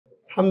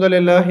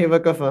Alhamdulillahi wa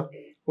kafa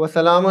wa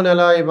salamun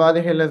ala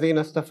ibadihi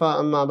alladhina istafa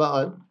amma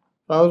ba'd.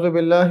 A'udhu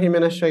billahi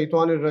minash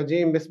shaitanir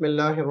rajim.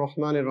 Bismillahir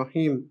rahmanir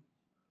rahim.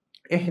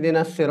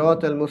 Ihdina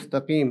as-siratal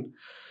mustaqim.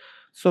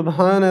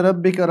 Subhana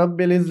rabbika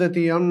rabbil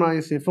izzati amma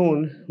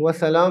yasifun wa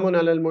salamun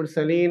ala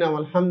al-mursaleen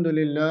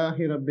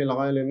walhamdulillahi rabbil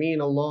alamin.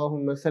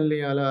 Allahumma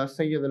salli ala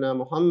sayyidina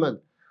Muhammad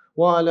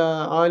wa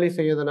ala ali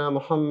sayyidina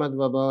Muhammad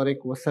wa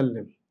barik wa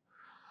sallim.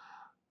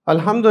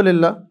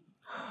 Alhamdulillah.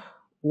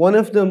 One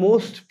of the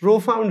most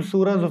profound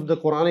surahs of the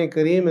Quran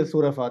Kareem is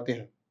Surah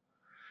Fatiha.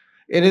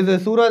 It is a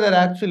surah that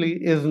actually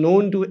is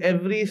known to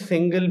every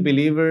single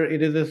believer.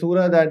 It is a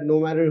surah that no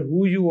matter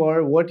who you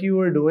are, what you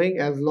are doing,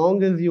 as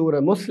long as you are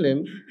a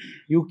Muslim,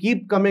 you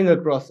keep coming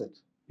across it.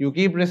 You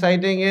keep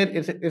reciting it.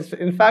 It's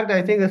in fact,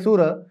 I think, a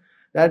surah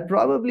that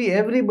probably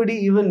everybody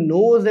even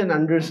knows and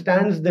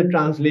understands the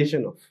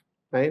translation of.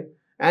 Right?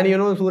 And you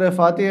know, Surah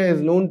Fatiha is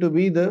known to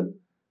be the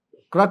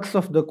crux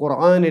of the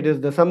Quran. It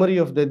is the summary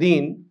of the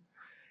Deen.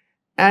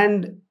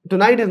 And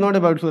tonight is not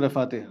about Surah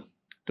Fatiha.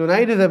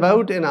 Tonight is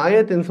about an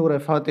ayat in Surah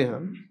Fatiha,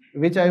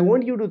 which I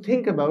want you to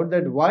think about,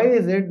 that why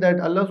is it that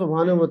Allah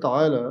subhanahu wa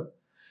ta'ala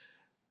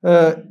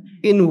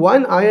in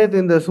one ayat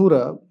in the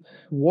surah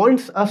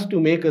wants us to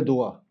make a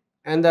dua.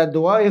 And that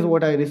dua is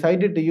what I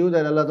recited to you,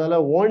 that Allah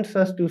ta'ala wants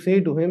us to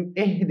say to Him,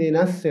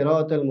 Ihdina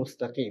as-siratal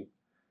mustaqim.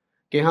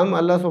 कि हम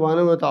अल्लाह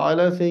सुब्हानहू व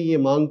तआला से ये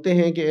मांगते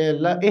हैं कि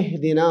अल्लाह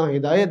इहदिना,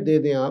 हिदायत दे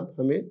दें आप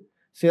हमें,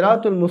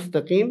 सिरातुल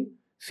मुस्तकीम,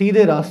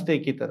 सीधे रास्ते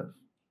की तरफ.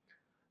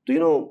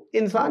 तो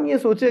इंसान ये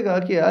सोचेगा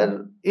कि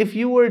यार, if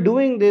you were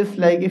doing this,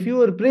 like if you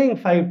were praying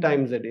 5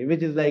 times a day,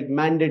 which is like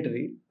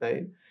mandatory,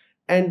 right?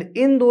 And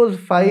in those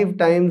 5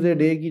 times a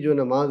day की जो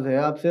नमाज है,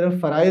 आप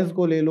सिर्फ फ़राइज़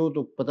को ले लो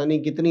तो पता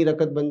नहीं कितनी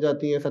रकत बन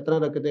जाती हैं, 17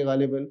 रकतें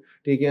गालिबन,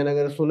 ठीक है.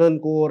 अगर सुनन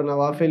को और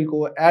नवाफिल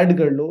को ऐड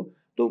कर लो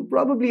तो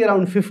probably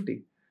around 50.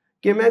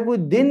 कि मैं कोई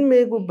दिन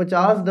में कोई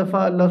 50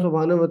 दफ़ा अल्लाह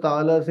सुब्हानहू व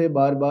तआला से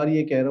बार बार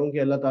ये कह रहा हूँ कि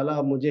अल्लाह ताला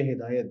आप मुझे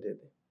हिदायत दे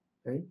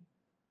दें.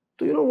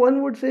 तो वन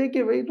वुड से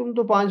कि भाई तुम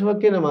तो 5 वक्त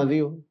के नमाजी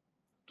हो,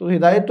 तो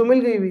हिदायत तो मिल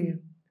गई हुई है.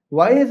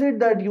 Why is it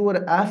that you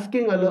are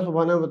asking Allah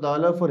subhanahu wa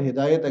ta'ala for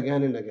hidayat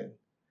again and again?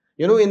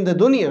 In the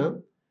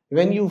dunya,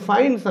 when you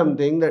find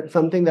something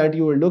that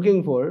you were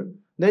looking for,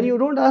 then you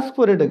don't ask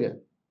for it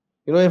again.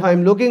 If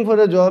I'm looking for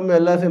a job, मैं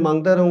अल्लाह से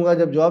मांगता रहूँगा,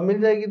 जब job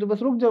मिल जाएगी तो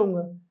बस रुक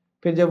जाऊँगा,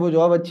 फिर जब वो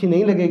जॉब अच्छी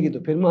नहीं लगेगी तो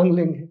फिर मांग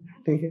लेंगे,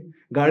 ठीक है.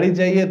 गाड़ी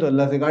चाहिए तो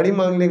अल्लाह से गाड़ी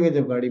मांग लेंगे,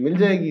 जब गाड़ी मिल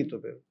जाएगी तो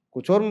फिर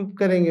कुछ और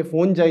करेंगे.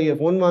 फ़ोन चाहिए,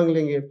 फ़ोन मांग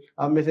लेंगे.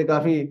 आप में से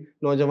काफ़ी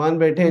नौजवान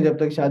बैठे हैं, जब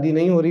तक शादी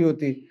नहीं हो रही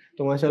होती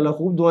तो माशाल्लाह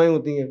खूब दुआएं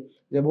होती हैं,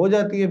 जब हो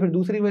जाती है फिर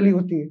दूसरी वाली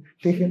होती है,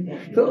 ठीक है.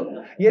 तो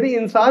यानी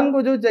इंसान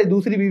को जो चाहिए,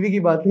 दूसरी बीवी की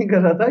बात नहीं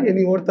कर रहा था,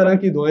 यानी और तरह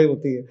की दुआएं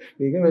होती हैं,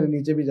 ठीक है. मैंने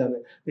नीचे भी जाना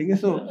है, ठीक है.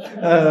 सो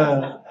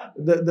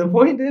द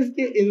पॉइंट इज़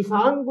कि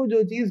इंसान को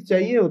जो चीज़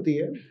चाहिए होती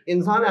है,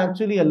 इंसान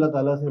एक्चुअली अल्लाह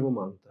ताला से वो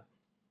मांगता है.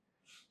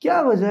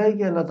 क्या वजह है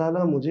कि अल्लाह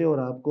ताला मुझे और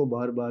आपको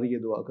बार बार ये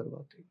दुआ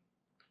करवाते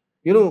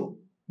हैं?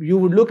 You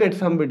would look at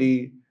somebody,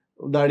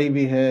 दाढ़ी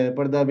भी है,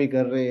 पर्दा भी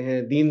कर रहे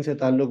हैं, दीन से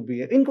ताल्लुक भी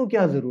है, इनको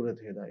क्या ज़रूरत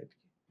है हिदायत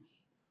की?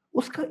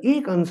 उसका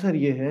एक आंसर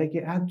ये है कि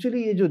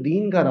एक्चुअली ये जो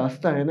दीन का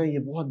रास्ता है ना, ये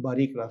बहुत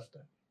बारीक रास्ता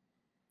है.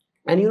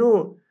 And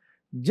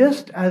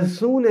just as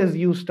soon as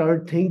you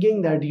start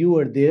thinking that you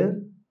are there,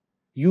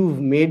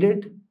 you've made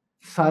it,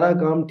 सारा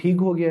काम ठीक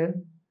हो गया है,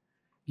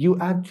 you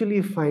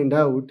actually find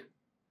out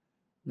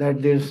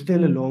that there's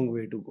still a long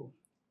way to go.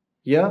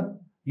 Yeah,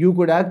 you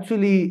could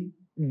actually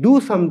do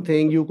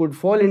something, you could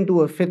fall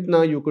into a fitna,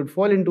 you could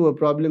fall into a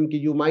problem कि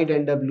you might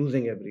end up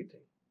losing everything.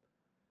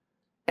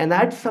 And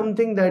that's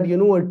something that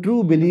a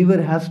true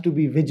believer has to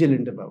be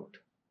vigilant about.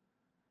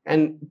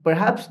 And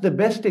perhaps the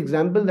best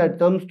example that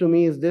comes to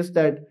me is this,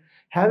 that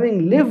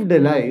having lived a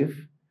life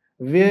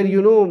where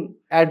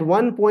at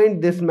one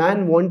point this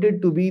man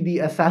wanted to be the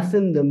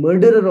assassin, the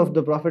murderer of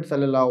the Prophet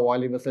sallallahu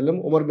alaihi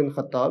wasallam, Umar bin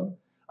Khattab,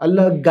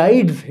 Allah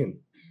guides him.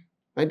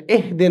 And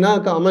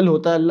ihdina ka amal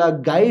hota,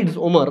 Allah guides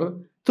Umar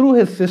through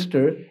his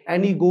sister,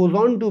 and he goes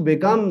on to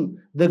become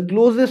the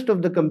closest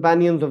of the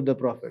companions of the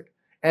Prophet.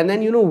 And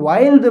then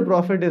while the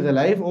Prophet is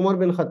alive, Umar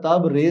bin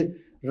Khattab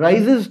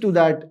rises to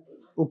that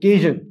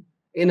occasion,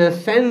 in a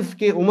sense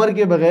कि Umar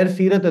के बगैर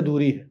सीरत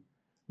अधूरी है.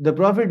 The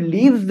Prophet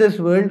leaves this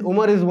world,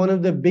 Umar is one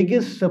of the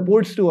biggest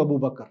supports to Abu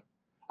Bakr.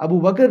 Abu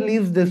Bakr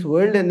leaves this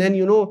world, and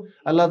then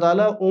Allah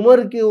Ta'ala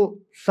Umar के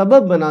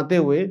सबब बनाते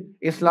हुए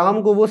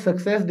इस्लाम को वो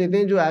सक्सेस देते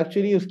हैं जो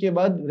एक्चुअली उसके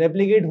बाद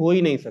रेप्लिकेट हो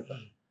ही नहीं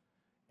सका.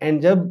 एंड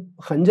जब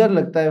खंजर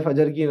लगता है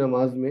फजर की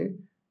नमाज में,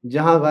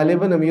 जहाँ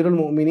गालिबन अमीरुल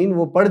मोमिनीन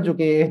वो पढ़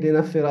चुके हैं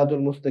इहदिना सिरातुल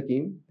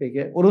मुस्तकीम, ठीक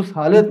है, और उस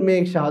हालत में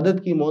एक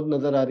शहादत की मौत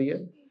नज़र आ रही है,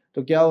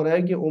 तो क्या हो रहा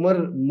है कि उमर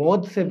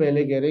मौत से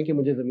पहले कह रहे हैं कि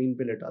मुझे ज़मीन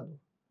पे लेटा दो,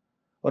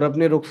 और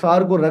अपने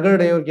रुखसार को रगड़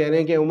रहे हैं और कह रहे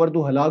हैं कि उमर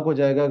तू हलाक हो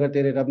जाएगा अगर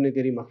तेरे रब ने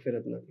तेरी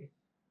मग़फ़िरत ना की,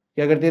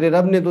 कि अगर तेरे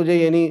रब ने तुझे,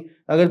 यानी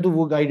अगर तू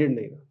वो गाइडेड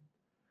नहीं रहा.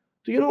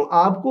 तो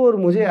आपको और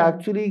मुझे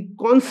एक्चुअली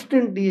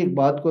कॉन्स्टेंटली एक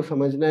बात को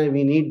समझना है,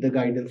 we need the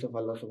guidance of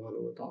अल्लाह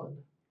सुब्हानहू व तआला.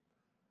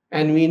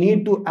 And we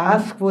need to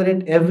ask for it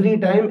every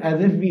time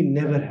as if we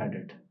never had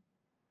it.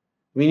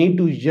 We need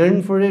to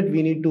yearn for it,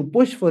 we need to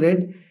push for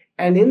it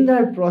And in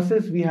that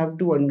process, we have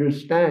to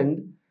understand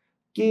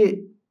कि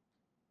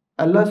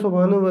अल्लाह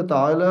सुब्हानहू व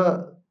तआला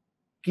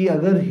की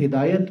अगर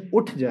हिदायत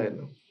उठ जाए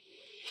ना,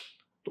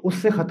 तो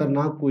उससे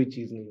खतरनाक कोई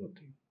चीज़ नहीं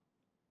होती.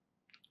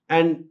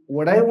 And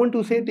what I want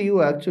to say to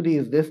you actually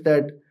is this,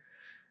 that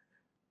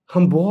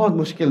हम बहुत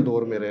मुश्किल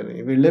दौर में रह रहे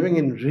हैं. We're living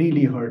in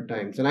really hard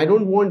times. And I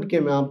don't want कि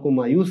मैं आपको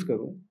मायूस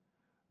करूं.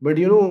 But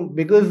you know,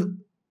 because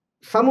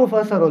some of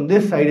us are on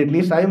this side, at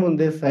least I'm on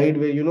this side,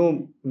 where you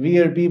know, we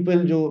are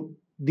people जो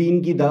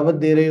दीन की दावत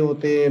दे रहे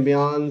होते हैं,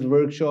 बयान्स,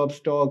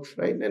 workshops, talks,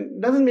 right? And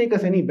it doesn't make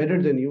us any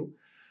better than you.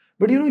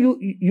 But you know,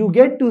 you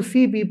get to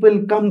see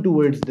people come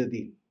towards the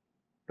deen,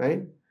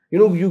 right? You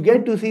know, you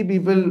get to see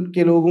people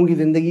के लोगों की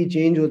ज़िंदगी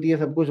change होती है,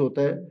 सब कुछ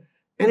होता है,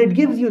 and it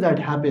gives you that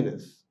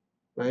happiness,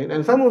 right?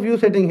 And some of you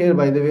sitting here,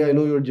 by the way, I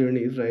know your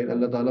journeys, right?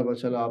 Allah Ta'ala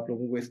माशाल्लाह आप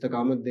लोगों को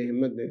इस्तकामत दे,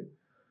 हिम्मत दे.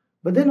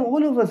 But then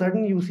all of a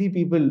sudden you see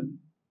people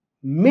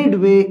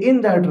midway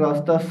in that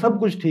रास्ता, सब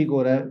कुछ ठीक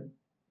हो रहा है,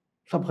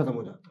 सब खत्म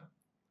हो जाता है.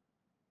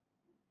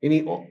 यानी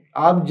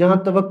आप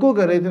जहाँ तवक्को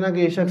कर रहे थे ना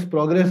कि ये शख्स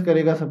प्रोग्रेस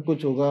करेगा, सब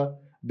कुछ होगा,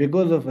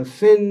 because of a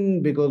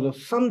sin, because of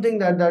something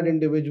that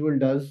individual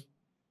does,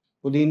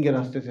 वो दीन के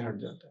रास्ते से हट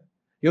जाता है.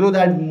 You know,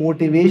 that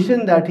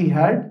motivation that he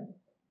had,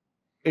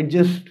 it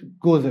just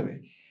goes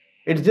away.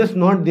 It's just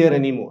not there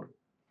anymore.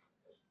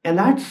 And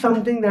that's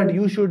something that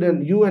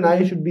you and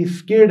I should be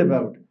scared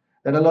about.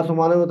 That Allah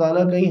subhanahu wa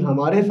ta'ala कहीं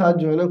हमारे साथ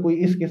जो है ना कोई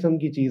इस किस्म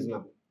की चीज़ ना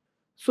हो.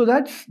 So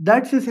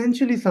that's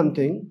essentially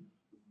something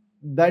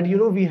that you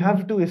know we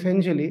have to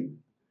essentially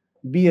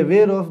be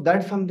aware of.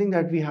 That's something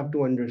that we have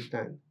to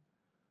understand.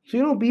 So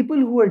you know, people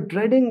who are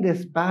treading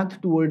this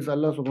path towards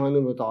Allah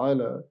subhanahu wa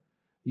ta'ala,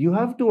 you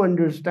have to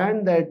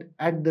understand that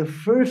at the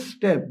first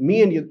step,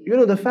 me and you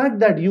know, the fact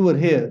that you were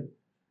here,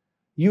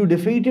 you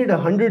defeated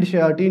 100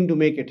 shayateen to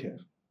make it here.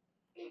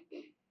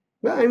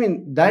 Well, I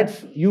mean,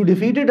 you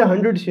defeated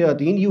 100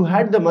 shayateen, you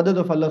had the madad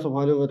of Allah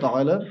subhanahu wa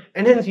ta'ala,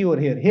 and hence you are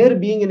here. Here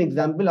being an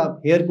example,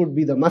 here could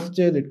be the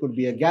masjid, it could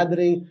be a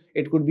gathering,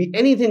 it could be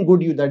anything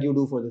good that you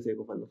do for the sake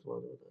of Allah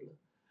subhanahu wa ta'ala.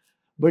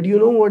 But you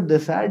know what the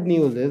sad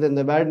news is and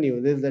the bad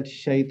news is, that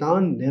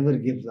shaitan never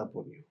gives up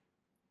on you.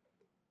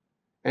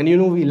 And you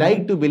know, we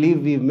like to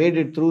believe we've made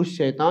it through.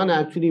 Shaitan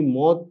actually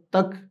maut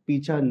tak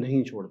पीछा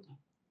नहीं छोड़ता.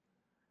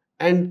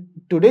 And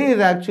today is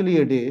actually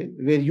a day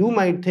where you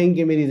might think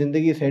कि मेरी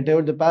ज़िंदगी set है,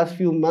 or the past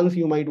few months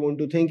you might want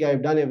to think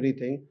I've done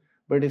everything,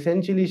 but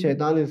essentially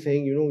shaitan is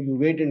saying, you know, you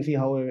wait and see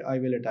how I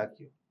will attack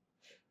you.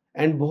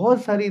 And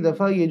बहुत सारी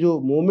दफ़ा ये जो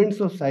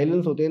moments of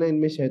silence होते हैं ना,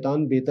 इनमें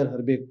शैतान बेहतर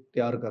हरबे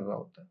तैयार कर रहा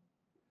होता है.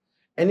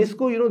 And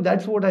इसको, you know,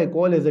 that's what I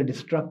call as a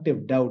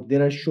destructive doubt.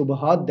 There are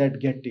shubahaat that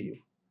get to you.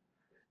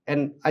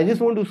 And I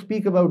just want to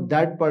speak about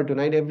that part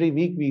tonight. Every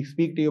week we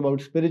speak to you about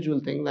spiritual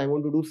things. I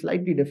want to do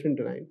slightly different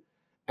tonight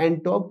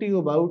and talk to you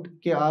about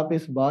कि आप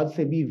इस बात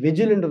से be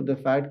vigilant of the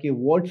fact कि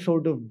what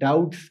sort of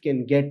doubts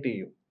can get to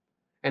you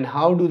and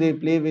how do they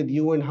play with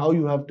you and how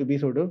you have to be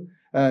sort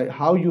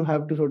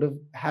of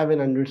have an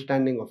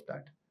understanding of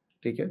that.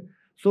 ठीक है?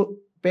 So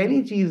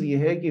पहली चीज़ ये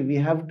है कि we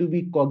have to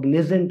be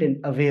cognizant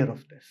and aware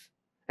of this,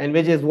 and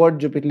which is what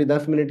जो पिछले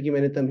 10 minute की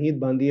मैंने तमहीद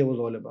बांधी है was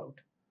all about.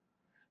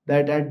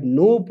 That at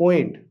no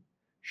point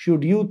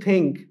should you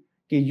think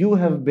कि you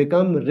have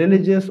become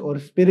religious or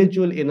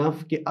spiritual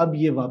enough कि अब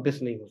ये वापस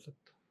नहीं हो सकता.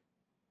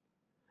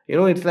 You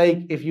know, it's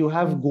like if you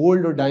have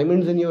gold or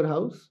diamonds in your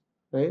house,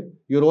 right?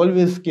 You're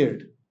always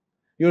scared.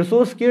 You're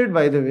so scared,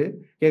 by the way,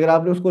 कि अगर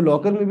आपने उसको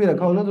लॉकर में भी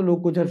रखा हो ना, तो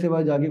लोग कुछ अर्से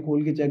बाद जाके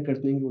खोल के चेक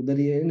करते हैं कि उधर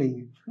ही है नहीं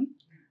है.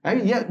 I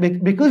mean, yeah,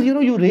 because you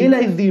know, you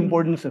realize the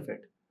importance of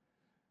it.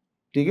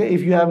 ठीक है?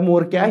 If you have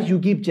more cash, you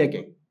keep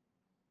checking.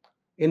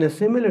 In a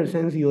similar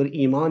sense, your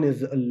iman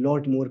is a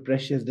lot more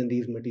precious than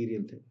these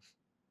material things.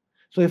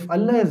 So if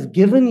Allah has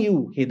given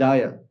you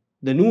hidayah,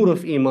 the noor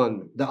of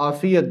iman, the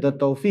afiyat, the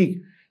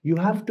tawfiq, you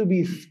have to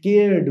be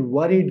scared,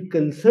 worried,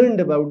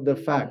 concerned about the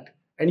fact,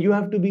 and you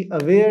have to be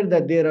aware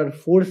that there are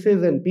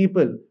forces and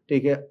people,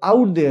 ठीक है,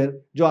 out there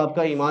जो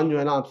आपका ईमान जो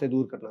है ना आपसे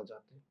दूर करना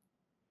चाहते हैं.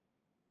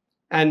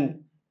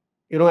 And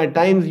you know, at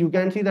times you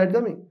can't see that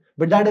coming,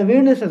 but that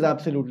awareness is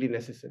absolutely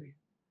necessary.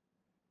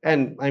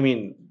 And I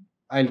mean,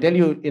 I'll tell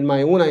you in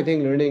my own, I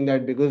think, learning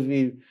that, because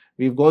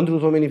we've gone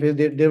through so many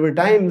phases. There were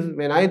times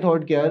when I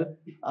thought कि यार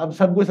अब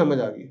सब कुछ समझ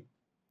आ गई,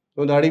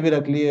 तो दाढ़ी भी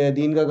रख ली है,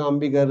 दीन का काम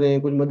भी कर रहे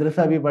हैं, कुछ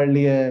मदरसा भी पढ़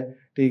लिया है,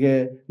 ठीक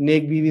है,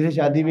 नेक बीवी से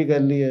शादी भी कर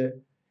ली है.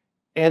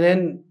 And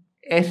then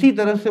ऐसी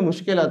तरफ से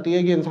मुश्किल आती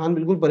है कि इंसान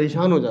बिल्कुल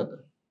परेशान हो जाता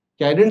है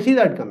कि I didn't see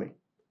that coming.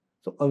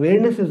 So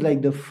awareness is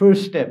like the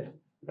first step,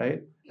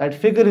 right? That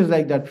figure is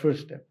like that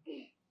first step.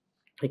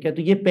 ठीक है,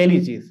 तो ये पहली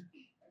चीज.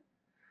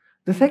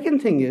 The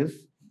second thing is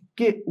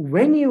कि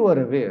when you are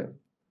aware,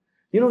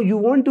 you know, you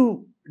want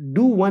to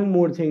do one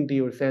more thing to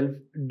yourself.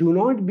 Do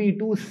not be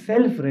too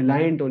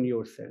self-reliant on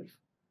yourself.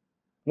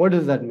 What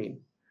does that mean?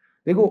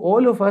 देखो,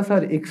 all of us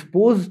are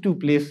exposed to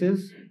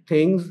places,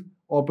 things,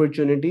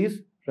 opportunities,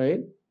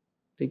 right?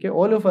 ठीक है,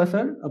 all of us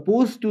are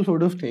opposed to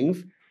sort of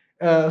things,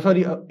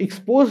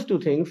 exposed to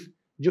things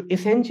जो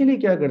essentially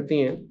क्या करती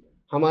हैं,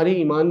 हमारे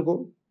ईमान को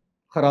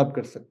खराब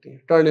कर सकती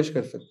हैं, tarnish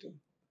कर सकती हैं.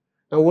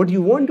 Now what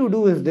you want to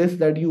do is this,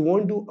 that you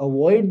want to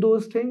avoid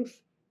those things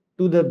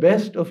to the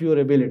best of your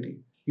ability.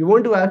 You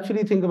want to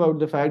actually think about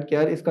the fact कि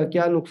यार इसका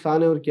क्या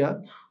नुकसान है और क्या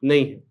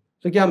नहीं है.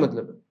 So क्या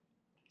मतलब है?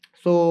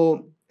 So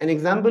an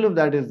example of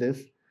that is this,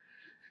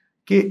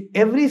 कि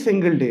every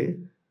single day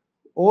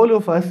all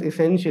of us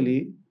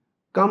essentially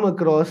come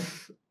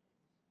across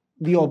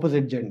the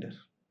opposite gender,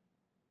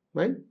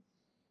 right?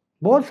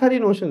 बहुत सारी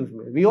notions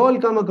में we all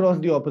come across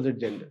the opposite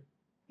gender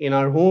in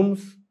our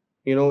homes,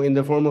 in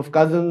the form of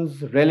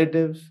cousins,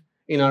 relatives,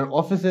 in our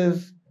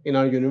offices, in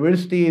our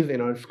universities, in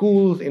our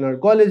schools, in our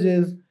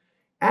colleges.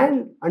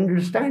 And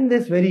understand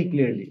this very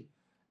clearly.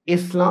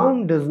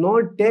 Islam does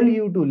not tell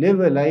you to live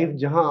a life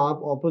जहां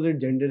आप opposite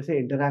gender से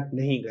interact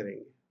नहीं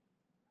करेंगे.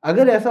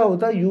 अगर ऐसा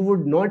होता, you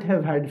would not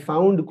have had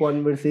found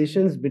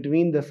conversations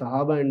between the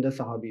Sahaba and the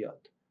Sahabiyat.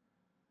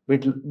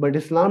 But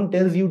Islam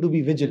tells you to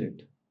be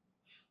vigilant.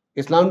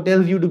 Islam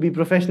tells you to be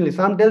professional.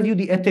 Islam tells you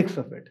the ethics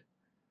of it.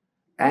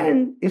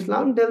 And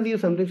Islam tells you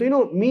something.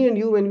 So, me and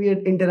you, when we are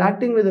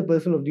interacting with a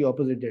person of the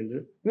opposite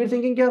gender, we are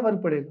thinking, क्या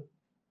फर्क पड़ेगा?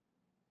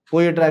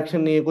 कोई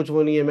attraction नहीं है, कुछ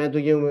वो नहीं है, मैं तो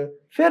ये हूँ.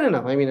 Fair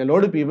enough. I mean, a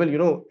lot of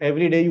people,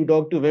 every day you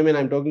talk to women,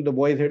 I'm talking to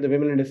boys here, the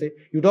women are saying,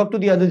 you talk to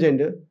the other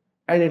gender,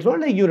 and it's not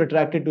like you're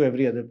attracted to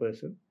every other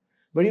person.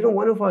 But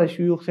one of our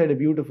shuyukh said a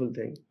beautiful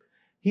thing.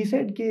 He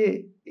said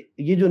कि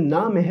ये जो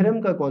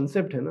ना-महरम का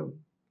concept है ना,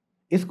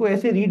 इसको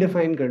ऐसे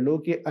redefine कर लो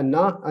कि a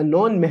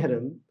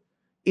non-महरम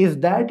is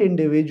that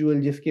individual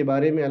जिसके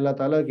बारे में अल्लाह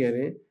ताला कह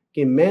रहे हैं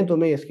कि मैं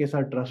तुम्हें इसके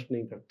साथ trust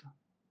नहीं करता.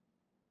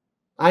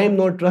 I am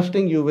not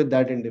trusting you with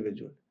that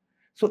individual.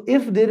 So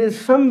if there is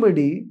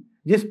somebody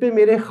जिस पे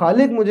मेरे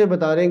खालिक मुझे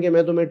बता रहे हैं कि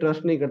मैं तुम्हें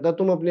ट्रस्ट नहीं करता,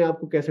 तुम अपने आप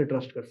को कैसे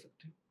ट्रस्ट कर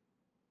सकते हो?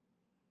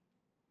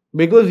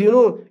 Because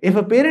if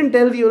a parent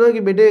tells you ना कि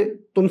बेटे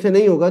तुमसे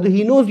नहीं होगा, तो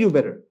ही नोज यू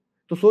बेटर.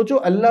 तो सोचो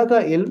अल्लाह का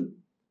इल्म,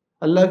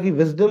 अल्लाह की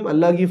विजडम,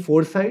 अल्लाह की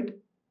फोरसाइट,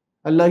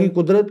 अल्लाह की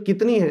कुदरत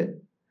कितनी है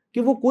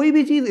कि वो कोई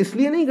भी चीज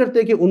इसलिए नहीं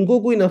करते कि उनको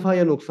कोई नफा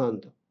या नुकसान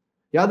था.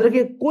 याद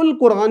रखें, कुल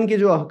कुरान के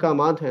जो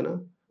अहकामात है ना,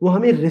 वो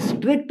हमें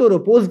रिस्ट्रिक्ट और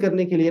अपोज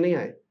करने के लिए नहीं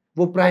आए,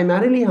 वो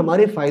प्राइमरीली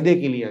हमारे फायदे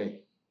के लिए आए.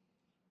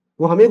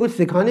 वो हमें कुछ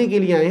सिखाने के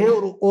लिए आए हैं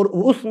और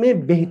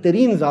उसमें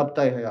बेहतरीन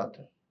ज़ाब्ता हयात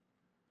है.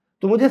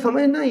 तो मुझे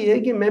समझना ये है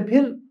कि मैं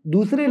फिर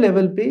दूसरे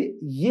लेवल पे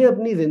ये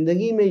अपनी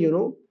ज़िंदगी में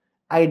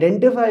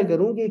आइडेंटिफाई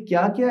करूं कि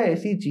क्या क्या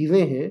ऐसी चीज़ें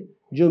हैं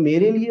जो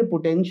मेरे लिए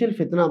पोटेंशियल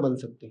फितना बन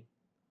सकती हैं.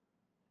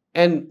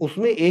 एंड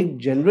उसमें एक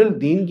जनरल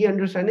दीन की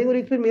अंडरस्टैंडिंग और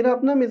एक फिर मेरा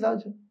अपना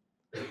मिजाज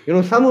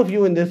है. सम of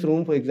you in this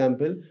room for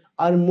example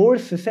are more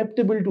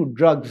susceptible to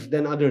drugs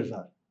than others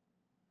are.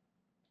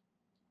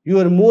 You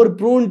are more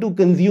prone to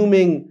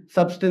consuming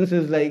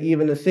substances like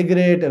even a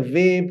cigarette, a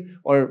vape,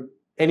 or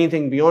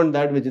anything beyond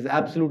that, which is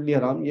absolutely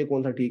haram. ये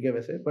कौन सा ठीक है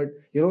वैसे? But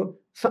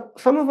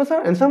some of us are,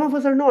 and some of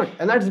us are not,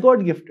 and that's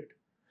God gifted.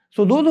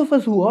 So those of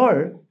us who are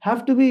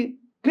have to be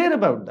clear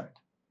about that.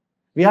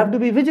 We have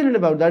to be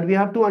vigilant about that. We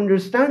have to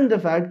understand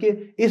the fact कि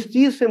इस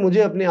चीज से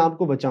मुझे अपने आप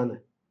को बचाना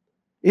है.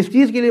 इस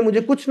चीज के लिए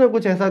मुझे कुछ ना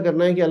कुछ ऐसा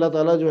करना है कि अल्लाह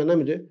ताला जो है ना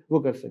मुझे वो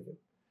कर सके.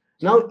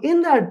 Now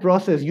in that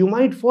process, you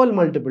might fall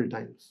multiple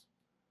times.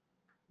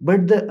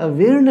 But the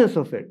awareness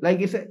of it,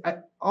 like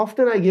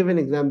often I give an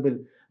example,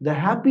 the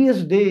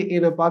happiest day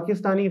in a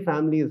Pakistani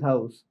family's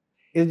house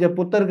is जब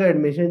पुत्र का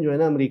एडमिशन जो है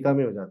ना अमेरिका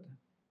में हो जाता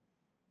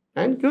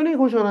है. एंड क्यों नहीं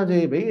खुश होना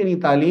चाहिए भाई? यानी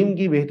तालीम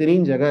की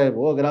बेहतरीन जगह है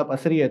वो. अगर आप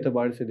असरी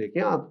एतबार से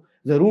देखें, आप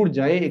ज़रूर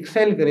जाएं,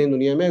 एक्सेल करें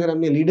दुनिया में. अगर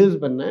हमने लीडर्स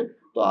बनना है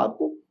तो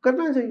आपको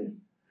करना चाहिए.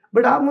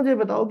 बट आप मुझे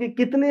बताओ कि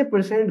कितने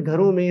 %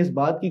 घरों में इस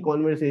बात की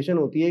कॉन्वर्सेशन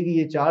होती है कि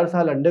ये 4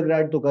 साल अंडर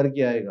ग्रेड तो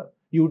करके आएगा,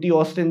 यूटी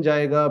ऑस्टिन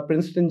जाएगा,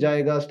 प्रिंसटन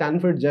जाएगा,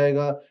 स्टैनफोर्ड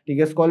जाएगा, ठीक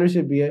है,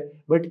 स्कॉलरशिप भी है,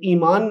 बट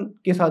ईमान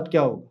के साथ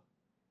क्या होगा?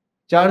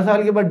 4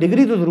 साल के बाद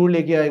डिग्री तो जरूर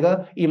लेके आएगा,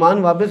 ईमान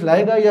वापस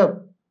लाएगा या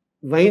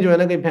वहीं जो है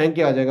ना कहीं फेंक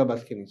के आ जाएगा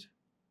बस के नीचे?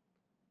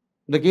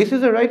 The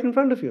cases are right in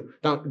front of you.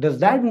 Now, does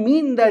that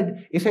mean that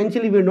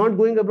essentially we're not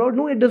going abroad?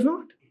 No, it does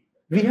not.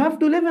 We have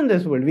to live in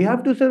this world. We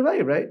have to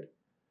survive, right?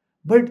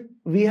 But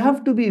we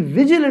have to be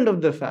vigilant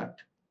of the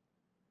fact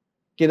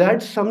that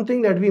that's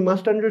something that we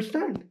must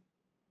understand.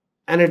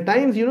 And at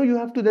times, you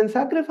have to then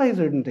sacrifice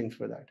certain things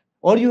for that.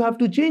 Or you have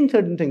to change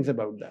certain things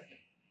about that.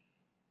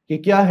 कि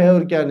क्या है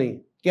और क्या नहीं,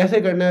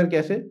 कैसे करना है और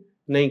कैसे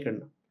नहीं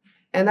करना.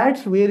 And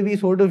that's where we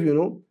sort of,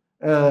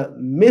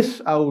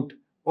 miss out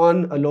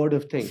on a lot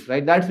of things,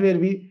 right? That's where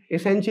we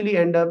essentially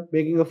end up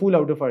making a fool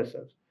out of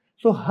ourselves.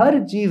 So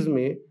हर चीज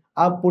में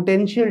आप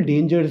potential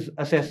dangers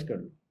assess कर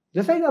लो.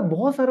 जैसा कि आप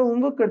बहुत सारा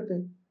होमवर्क करते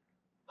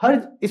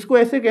हैं. इसको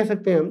ऐसे कह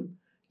सकते हैं हम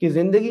कि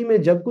जिंदगी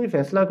में जब कोई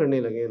फैसला करने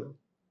लगे ना,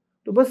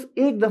 तो बस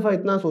एक दफा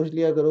इतना सोच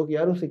लिया करो कि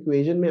यार उस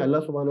इक्वेशन में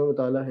अल्लाह सुब्हानहू व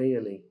तआला है या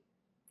नहीं.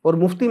 और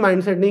मुफ्ती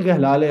माइंडसेट नहीं कि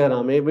हलाल है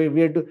हराम है,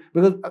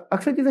 बिकॉज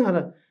अक्सर चीजें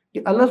हराम कि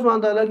अल्लाह सुब्हानहू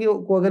व तआला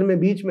को अगर मैं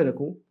बीच में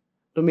रखूं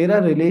तो मेरा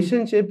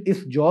रिलेशनशिप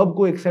इस जॉब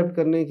को एक्सेप्ट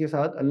करने के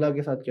साथ अल्लाह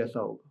के साथ कैसा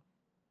होगा,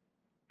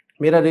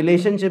 मेरा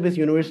रिलेशनशिप इस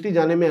यूनिवर्सिटी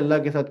जाने में अल्लाह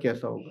के साथ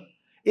कैसा होगा,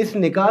 इस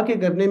निकाह के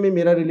करने में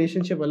मेरा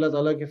रिलेशनशिप अल्लाह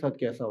ताला के साथ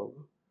कैसा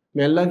होगा,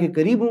 मैं अल्लाह के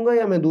करीब हूँगा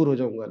या मैं दूर हो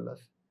जाऊँगा अल्लाह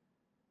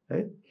से,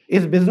 है?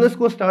 इस बिजनेस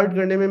को स्टार्ट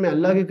करने में मैं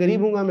अल्लाह के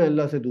करीब हूँगा, मैं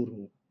अल्लाह से दूर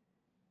हूँगा,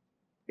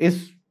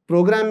 इस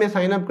प्रोग्राम में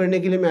साइन अप करने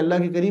के लिए मैं अल्लाह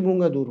के करीब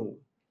होऊंगा, दूर होऊंगा?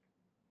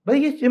 भाई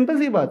ये सिंपल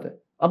सी बात है,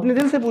 अपने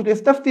दिल से पूछ लो,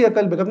 इस्तफ्ती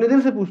अकल बिक, अपने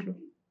दिल से पूछ लो।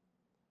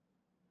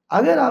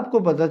 अगर आपको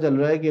पता चल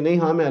रहा है कि नहीं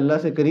हाँ मैं अल्लाह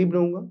से करीब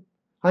रहूंगा,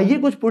 हाँ ये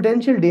कुछ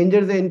पोटेंशियल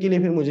डेंजर्स है इनके लिए,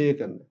 फिर मुझे ये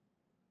करना है,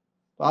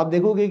 तो आप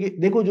देखोगे कि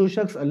देखो जो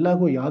शख्स अल्लाह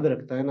को याद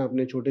रखता है ना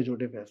अपने छोटे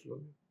छोटे फैसलों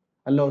में,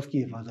 अल्लाह उसकी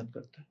हिफाजत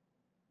करता है,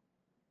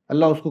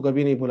 अल्लाह उसको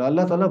कभी नहीं भूला।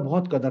 अल्लाह ताला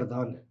बहुत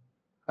कदरदान है।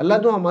 अल्लाह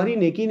तो हमारी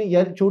नेकी नहीं,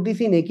 यार छोटी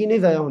सी नेकी नहीं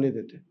ज़ाया होने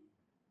देते।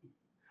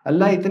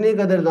 अल्लाह इतने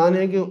कदरदान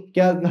है कि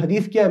क्या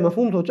हदीस क्या है,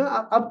 मफहूम सोचा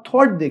आप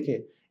थॉट देखें,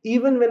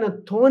 even when a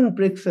thorn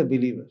prix a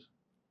believer,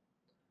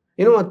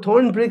 you know, a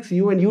thorn pricks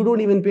you and you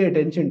don't even pay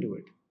attention to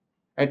it.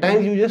 At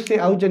times you just say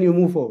ouch and you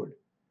move forward,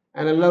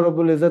 and Allah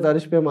Rabbul Izzat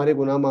अर्श पे हमारे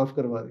गुनाह माफ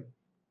करवा दे.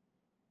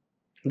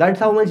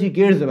 That's how much He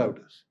cares about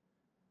us.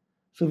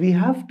 So we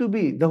have to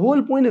be, the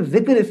whole point of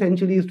zikr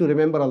essentially is to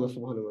remember Allah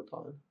subhanahu wa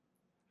ta'ala,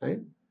 right?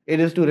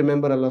 It is to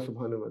remember Allah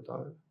subhanahu wa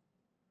ta'ala.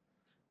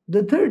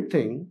 The third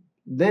thing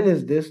then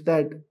is this,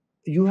 that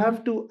you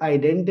have to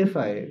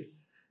identify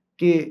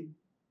कि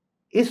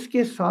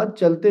इसके साथ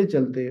चलते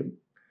चलते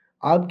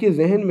आपके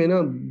जहन में ना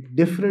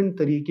different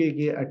तरीके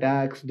के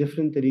अटैक्स,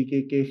 डिफरेंट तरीके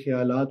के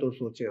ख्यालात और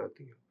सोचें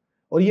आती हैं,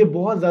 और ये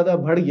बहुत ज़्यादा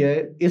बढ़ गया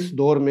है इस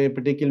दौर में,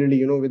 particularly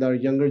you know with our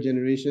younger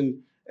generation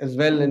as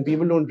well, and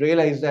people don't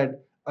realize that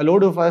a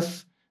lot of us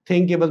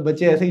think कि बस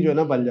बच्चे ऐसे ही जो है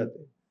ना पल जाते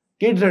हैं.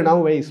 Kids are now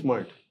very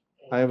smart.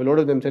 I have a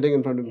lot of them sitting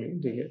in front of me,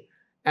 ठीक है,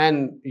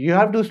 and you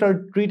have to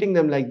start treating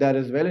them like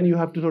that as well, and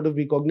you have to sort of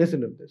be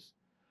cognizant of this.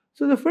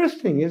 So the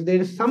first thing is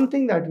there is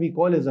something that we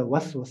call as a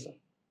waswasa,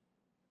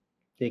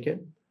 ठीक है.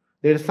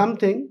 There is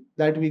something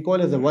that we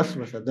call as a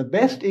waswasa. The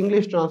best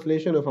English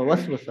translation of a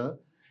waswasa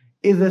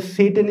is a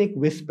satanic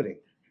whispering.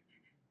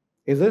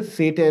 Is a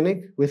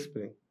satanic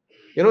whispering.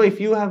 You know,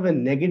 if you have a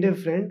negative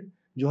friend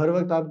जो हर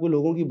वक्त आपको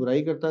लोगों की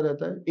बुराई करता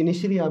रहता है,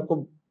 initially आपको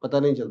पता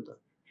नहीं चलता,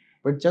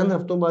 बट चंद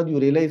हफ्तों बाद यू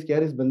रियलाइज कि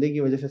यार इस बंदे की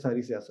वजह से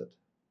सारी सियासत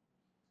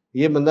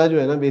है, ये बंदा जो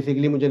है ना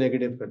बेसिकली मुझे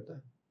नेगेटिव करता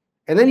है,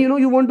 and then you know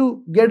you want to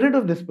get rid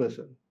of this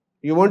person,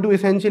 you want to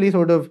essentially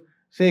sort of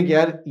से कि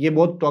यार ये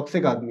बहुत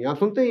टॉक्सिक आदमी है. आप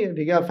सुनते ही हैं,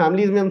 ठीक है, आप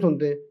फैमिलीज में हम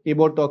सुनते हैं ये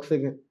बहुत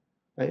टॉक्सिक है,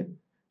 राइट?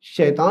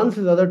 शैतान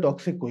से ज़्यादा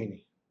टॉक्सिक कोई नहीं.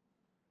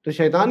 तो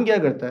शैतान क्या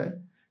करता है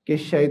कि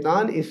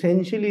शैतान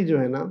इसेंशियली जो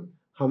है ना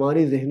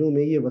हमारे जहनों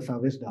में ये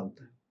वसाविस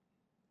डालता है.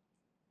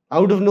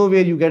 Out of know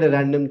where you get a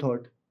random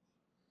thought,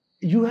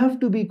 you have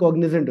to be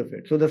cognizant of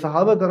it. So the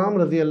सहाबा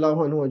कराम रज़ी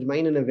अल्लाहु अन्हु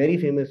अजमाइन इन अ वेरी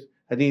फेमस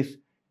हदीस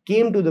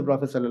came to the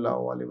Prophet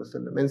sallallahu alaihi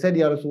wasallam and said,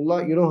 Ya Rasulullah,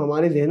 you know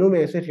हमारे जहनों में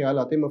ऐसे ख्याल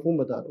आते हैं, मफहूम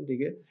बता रहा हूँ, ठीक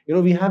है, you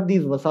know we have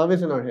these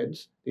wasawis in our heads,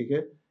 ठीक है,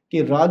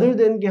 कि rather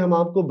than कि हम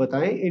आपको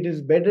बताएं, it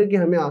is better कि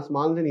हमें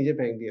आसमान से नीचे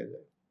फेंक दिया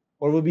जाए,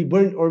 or we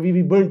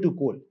be burnt to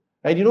coal,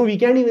 right? You know we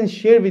can't even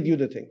share with you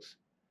the things.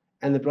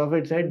 And the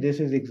Prophet said,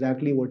 this is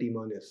exactly what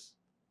iman is.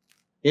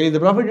 यानी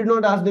the Prophet did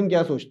not ask them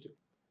क्या सोचते हो,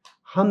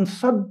 हम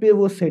सब पे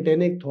वो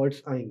satanic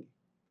thoughts आएंगे.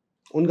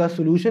 उनका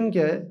solution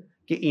क्या है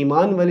कि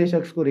ईमान वाले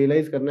शख्स को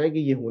रियलाइज करना है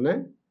कि ये होना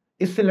है.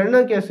 इससे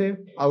लड़ना कैसे?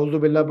 आऊज़ु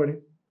बिल्लाह पढ़े,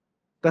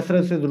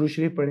 कसरत से दुरूद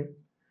शरीफ पढ़े,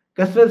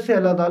 कसरत से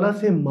अल्लाह ताला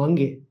से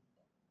मांगे,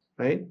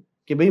 राइट,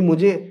 कि भाई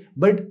मुझे,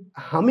 बट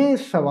हमें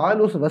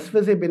सवाल उस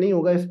वस्वसे पे नहीं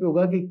होगा, इस पे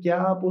होगा कि क्या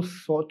आप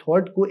उस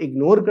थॉट को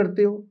इग्नोर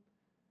करते हो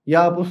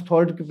या आप उस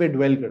थॉट पे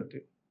ड्वेल करते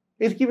हो.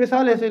 इसकी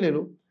मिसाल ऐसे ले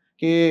लो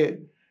कि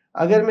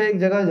अगर मैं एक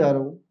जगह जा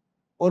रहा हूँ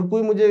और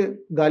कोई मुझे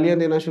गालियाँ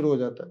देना शुरू हो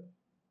जाता है,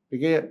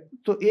 ठीक है,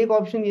 तो एक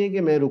ऑप्शन ये है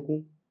कि मैं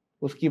रुकूँ,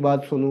 उसकी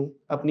बात सुनूं,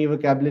 अपनी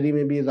वोकैबुलरी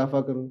में भी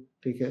इजाफा करूं,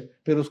 ठीक है,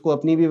 फिर उसको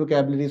अपनी भी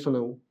वोकैबुलरी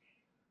सुनाऊं,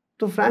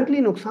 तो फ्रैंकली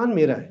नुकसान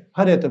मेरा है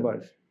हर एतबार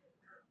से.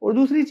 और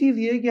दूसरी चीज़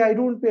ये है कि आई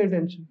डोंट पे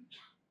अटेंशन,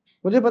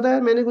 मुझे पता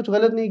है मैंने कुछ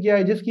गलत नहीं किया,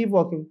 आई जस्ट कीप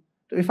वॉकिंग.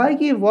 तो if I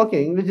keep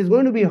walking which is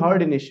going to be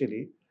hard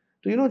initially,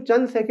 तो यू नो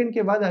चंद सेकंड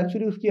के बाद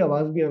एक्चुअली उसकी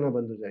आवाज़ भी आना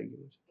बंद हो जाएगी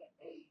मुझे,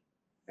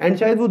 एंड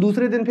शायद वो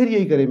दूसरे दिन फिर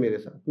यही करे मेरे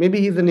साथ, may be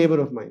he is a neighbour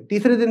of mine,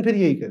 तीसरे दिन फिर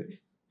यही करे,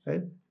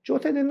 राइट,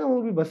 चौथे दिन ना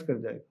वो भी बस कर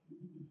जाएगा.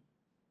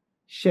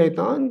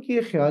 शैतान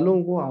के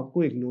ख्यालों को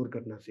आपको इग्नोर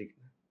करना सीखना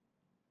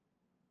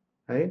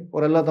है,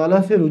 और अल्लाह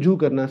ताला से रुजू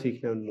करना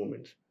सीखना है उन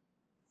मोमेंट्स.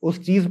 उस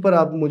चीज़ पर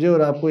आप, मुझे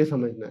और आपको ये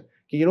समझना है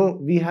कि you know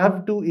we have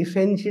to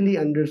essentially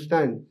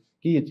understand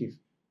कि ये चीज़,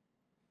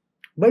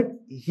 बट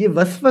ये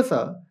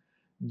वसवसा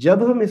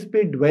जब हम इस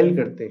पे ड्वेल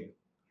करते हैं,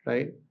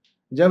 राइट,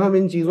 जब हम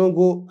इन चीज़ों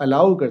को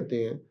अलाउ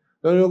करते हैं,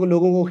 तो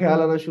लोगों को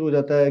ख्याल आना शुरू हो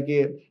जाता है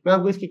कि, मैं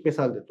आपको इसकी एक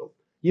मिसाल देता हूँ,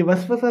 ये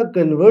वसवसा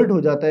कन्वर्ट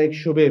हो जाता है एक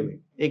शुबे में,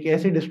 एक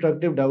ऐसे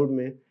डिस्ट्रक्टिव डाउट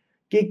में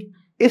कि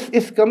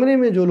इस कमरे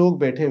में जो लोग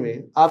बैठे हुए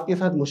हैं आपके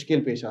साथ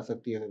मुश्किल पेश आ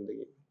सकती है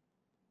ज़िंदगी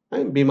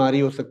में, बीमारी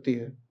हो सकती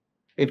है,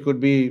 it could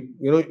be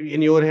you know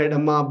in your head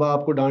अम्मा अब्बा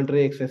आपको डांट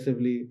रहे हैं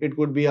एक्सेसिवली, इट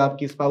कुड बी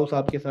आपकी स्पाउस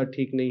आपके साथ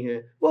ठीक नहीं है,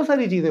 बहुत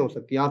सारी चीज़ें हो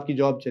सकती हैं, आपकी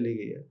जॉब चली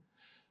गई है.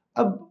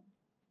 अब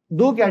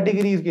दो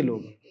कैटेगरीज के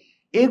लोग,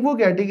 एक वो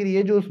कैटेगरी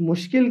है जो उस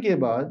मुश्किल के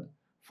बाद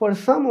फॉर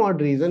सम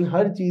ऑड रीज़न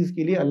हर चीज़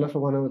के लिए अल्लाह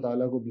सुब्हानहू व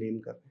तआला को ब्लेम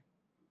कर रहे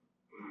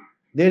हैं,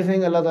 देर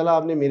सेइंग अल्लाह ताला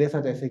आपने मेरे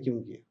साथ ऐसे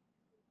क्यों किया.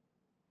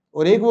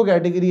 और एक वो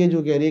कैटेगरी है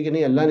जो कह रही है कि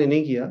नहीं अल्लाह ने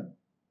नहीं किया,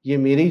 ये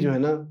मेरी जो है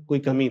ना कोई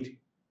कमी थी,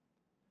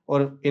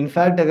 और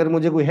इनफैक्ट अगर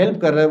मुझे कोई हेल्प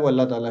कर रहा है वो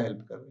अल्लाह ताला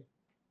हेल्प कर रहे हैं.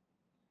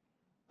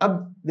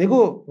 अब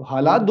देखो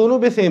हालात दोनों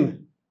पे सेम है,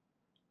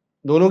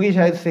 दोनों की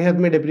शायद सेहत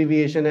में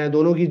डिप्रीविएशन है,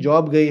 दोनों की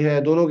जॉब गई है,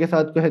 दोनों के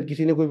साथ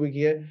किसी ने कोई भी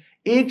किया है।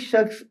 एक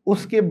शख्स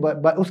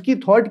उसकी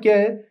थॉट क्या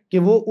है कि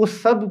वो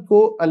उस सब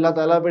को अल्लाह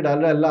ताला पे डाल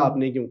रहा है, अल्लाह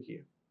आपने क्यों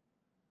किया,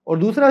 और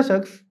दूसरा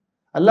शख्स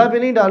अल्लाह पे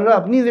नहीं डाल रहा,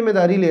 अपनी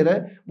जिम्मेदारी ले रहा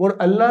है और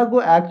अल्लाह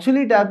को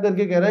एक्चुअली टैप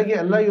करके कह रहा है कि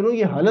अल्लाह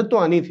ये हालत तो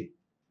आनी थी,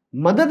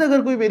 मदद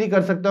अगर कोई मेरी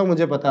कर सकता हो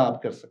मुझे पता आप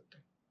कर सकते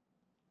हैं।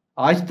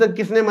 आज तक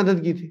किसने मदद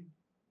की थी?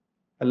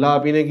 अल्लाह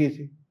आप ही ने की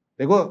थी।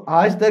 देखो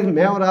आज तक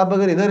मैं और आप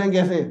अगर इधर हैं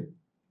कैसे हैं?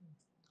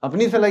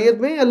 अपनी सलाहियत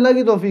में, अल्लाह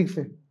की तौफीक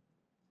से।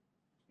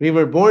 We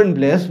were born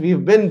blessed,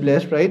 we've been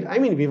blessed, right? I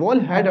mean, we've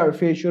all had our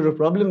fair share of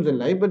problems in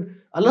life, but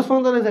Allah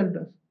subhanahu wa ta'ala has helped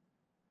us.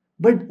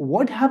 But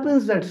what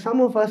happens that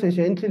some of us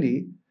essentially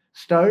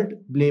start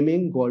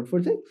blaming God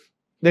for things.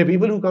 There are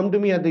people who come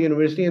to me at the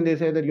university and they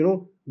say that,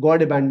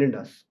 God abandoned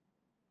us.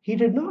 He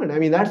did not. I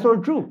mean, that's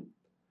not true.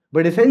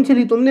 But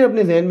essentially, तुमने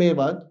अपने ज़हन में ये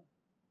बात,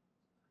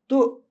 तो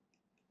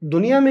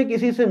दुनिया में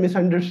किसी से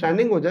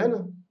मिसअंडरस्टैंडिंग हो जाए ना,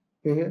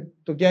 ठीक है,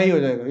 तो क्या ही हो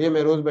जाएगा। ये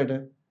मैं रोज़ बैठा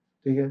है,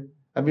 ठीक है,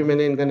 अभी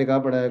मैंने इनका निकाह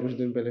पढ़ाया कुछ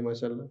दिन पहले,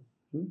 माशाल्लाह,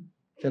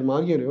 शर्मा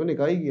क्यों रहे हो,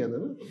 निकाह ही किया था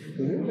ना,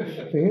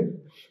 ठीक है।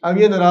 अब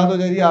ये नाराज हो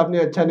जाए जी आपने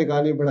अच्छा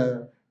निकाह नहीं पढ़ाया,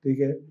 ठीक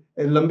है,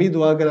 लंबी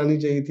दुआ करानी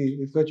चाहिए थी,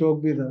 इसका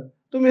चौक भी था,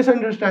 तो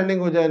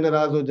मिसअंडरस्टैंडिंग हो जाए,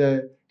 नाराज हो जाए,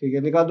 ठीक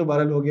है, निकाह तो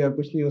बहरहाल हो गया,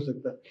 कुछ नहीं हो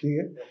सकता, ठीक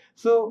है।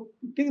 सो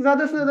ठीक,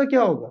 ज्यादा से ज्यादा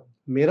क्या होगा,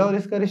 मेरा और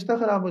इसका रिश्ता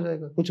खराब हो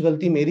जाएगा, कुछ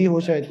गलती मेरी हो,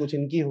 शायद कुछ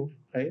इनकी हो,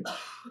 राइट।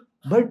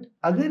 बट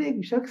अगर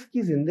एक शख्स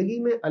की जिंदगी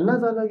में अल्लाह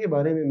ताला के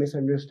बारे में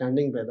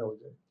मिसअंडरस्टैंडिंग पैदा हो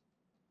जाए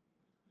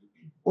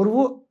और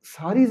वो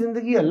सारी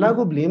जिंदगी अल्लाह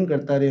को ब्लेम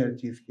करता रहे हर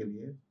चीज के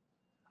लिए,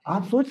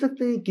 आप सोच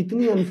सकते हैं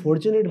कितनी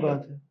अनफॉर्चुनेट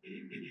बात है।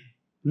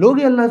 लोग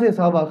अल्लाह से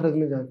हिसाब आखिरत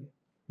में जाके,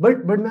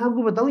 बट मैं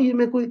आपको बताऊं, ये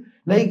मैं कोई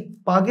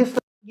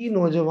पाकिस्तान की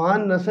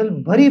नौजवान नस्ल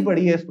भरी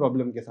पड़ी है इस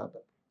प्रॉब्लम के साथ।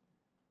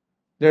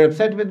 They're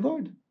upset with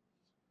God.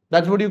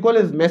 That's what you call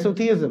as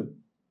mesotheism.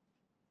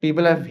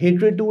 People have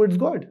hatred towards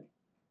God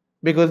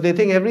because they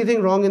think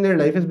everything wrong in their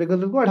life is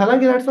because of God.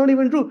 Halanki, that's not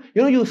even true.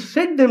 You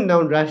sit them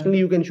down rationally,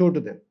 you can show to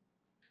them.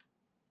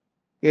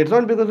 It's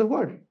not because of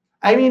God.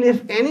 I mean,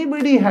 if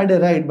anybody had a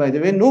right, by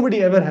the way,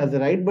 nobody ever has a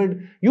right, but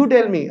you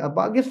tell me, a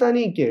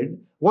Pakistani kid,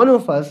 one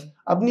of us,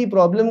 अपनी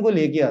problem को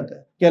लेके आता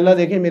है कि अल्लाह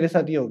देखे मेरे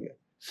साथ ये हो गया,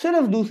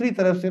 सिर्फ दूसरी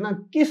तरफ से ना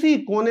किसी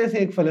कोने से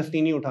एक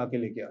फलस्तीनी उठा के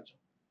लेके आ जाओ।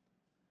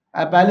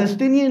 A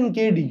Palestinian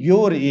kid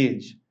your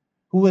age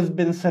who has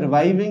been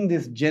surviving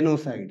this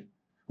genocide,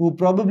 who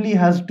probably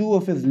has 2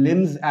 of his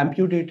limbs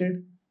amputated,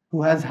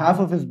 who has half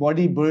of his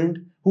body burned,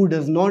 who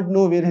does not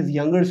know where his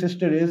younger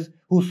sister is,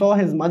 who saw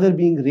his mother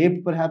being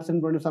raped perhaps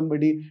in front of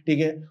somebody, ठीक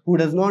है, who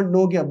does not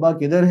know कि अब्बा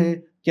किधर हैं,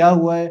 क्या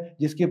हुआ है,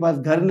 जिसके पास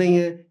घर नहीं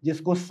है,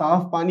 जिसको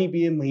साफ पानी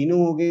पिए महीनों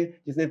हो गए,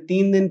 जिसने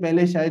 3 दिन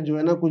पहले शायद जो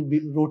है ना कुछ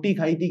रोटी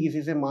खाई थी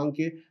किसी से मांग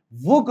के,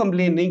 वो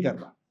कंप्लेन नहीं कर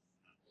रहा।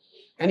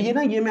 एंड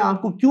ये मैं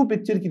आपको क्यों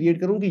पिक्चर क्रिएट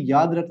करूं कि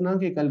याद रखना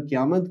कि कल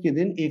क़यामत के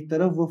दिन एक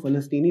तरफ वो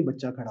फलस्तीनी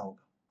बच्चा खड़ा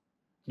होगा,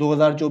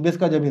 2024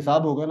 का जब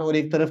हिसाब होगा ना, और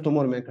एक तरफ तुम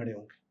और मैं खड़े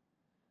होंगे।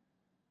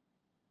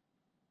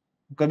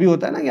 कभी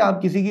होता है ना कि आप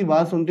किसी की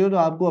बात सुनते हो तो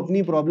आपको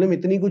अपनी प्रॉब्लम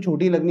इतनी कुछ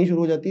छोटी लगनी शुरू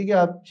हो जाती है कि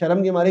आप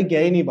शर्म के मारे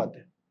कह ही नहीं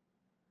पाते।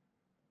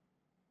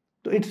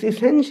 तो it's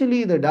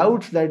essentially the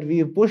doubts that we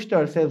have pushed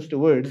ourselves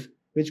towards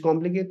which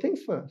complicate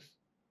things for us,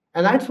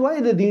 and that's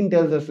why the Deen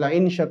tells us La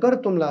in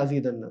शकरतुम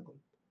लाज़ीदन्नकुम।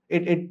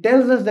 It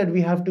tells us that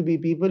we have to be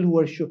people who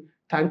are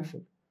thankful.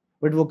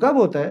 But वो कब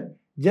होता है?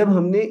 जब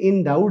हमने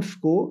इन doubts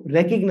को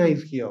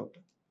recognize किया होता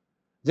है,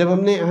 जब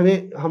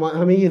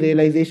हमें ये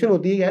realization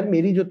होती है कि यार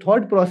मेरी जो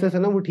thought process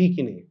है ना वो ठीक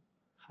ही नहीं है।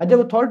 अच्छा,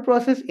 वो thought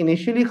process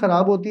initially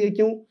खराब होती है,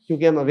 क्यों?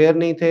 क्योंकि हम aware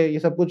नहीं थे, ये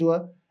सब कुछ हुआ,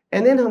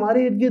 and then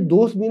हमारे इर्द गिर्द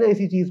दोस्त भी ना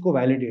इसी चीज को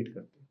validate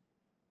करते हैं।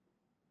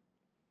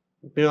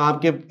 फिर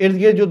आपके इर्द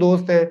गिर्द जो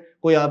दोस्त हैं,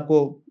 कोई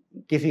आपको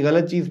किसी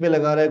गलत चीज पे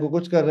लगा रहा है, कोई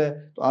कुछ कर रहा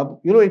है, तो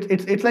आप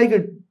it's like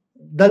a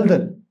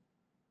दलदल,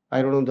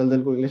 आई डोंट नो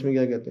दलदल को इंग्लिश में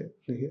क्या कहते हैं,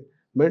 ठीक है,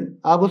 बट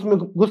आप उसमें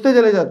घुसते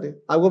चले जाते हैं,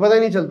 आपको पता ही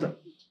नहीं चलता,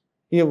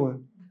 ये वो है।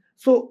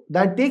 So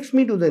that takes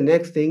me to the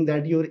next thing,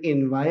 that your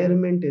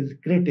environment is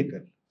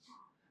critical.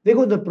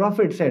 देखो, द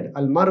प्रॉफिट सेड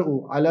अल मरउ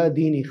अला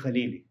दीनी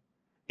खलीली,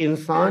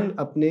 इंसान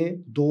अपने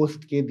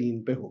दोस्त के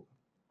दीन पे हो,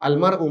 अल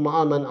मरउ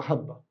मा मन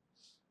अहब्बा,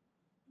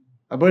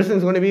 a person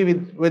is going to be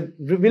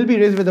will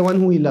be raised with the one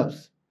who he loves,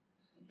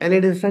 and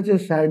it is such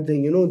a sad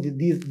thing,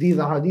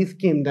 these ahadith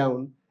came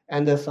down.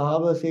 And the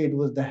Sahaba say it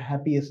was the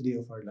happiest day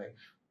of our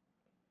life.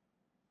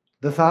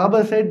 The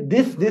Sahaba said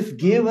this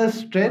gave us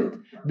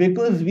strength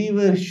because we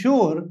were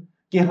sure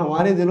कि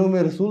हमारे दिलों में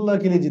रसूलुल्लाह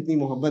के लिए जितनी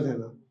मोहब्बत है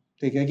ना,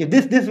 ठीक है, कि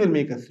this will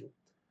make us.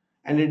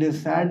 And it is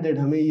sad that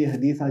हमें ये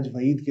हदीस आज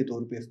वईद के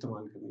तौर पे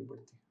इस्तेमाल करनी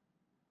पड़ती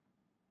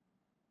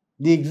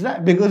है।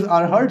 Because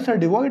our hearts are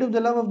devoid of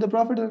the love of the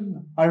Prophet.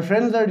 Our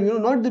friends are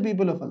not the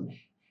people of Allah.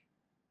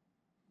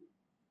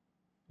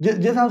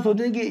 जैसा आप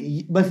सोचें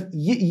कि बस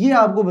ये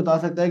आपको बता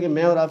सकता है कि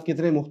मैं और आप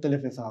कितने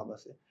मुख्तलिफ हैं सहाबा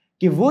से,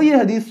 कि वो ये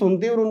हदीस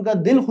सुनते हैं और उनका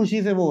दिल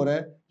खुशी से वो हो रहा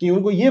है कि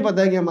उनको ये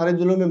पता है कि हमारे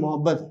दिलों में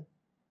मोहब्बत है।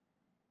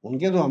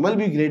 उनके तो अमल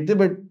भी ग्रेट थे,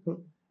 बट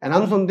एंड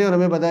हम सुनते हैं और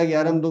हमें पता है कि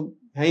यार हम तो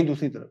हैं ही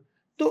दूसरी तरफ।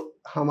 तो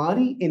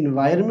हमारी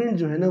इन्वायरमेंट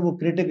जो है ना वो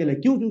क्रिटिकल है।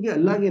 क्यों? क्योंकि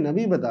अल्लाह के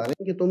नबी बता रहे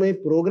हैं कि तुम्हें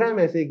प्रोग्राम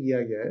ऐसे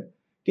किया गया है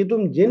कि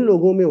तुम जिन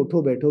लोगों में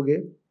उठो बैठोगे,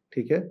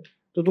 ठीक है,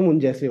 तो तुम उन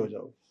जैसे हो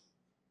जाओ,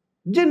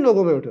 जिन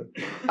लोगों में उठो।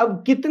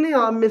 अब कितने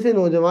आप में से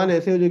नौजवान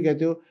ऐसे हो जो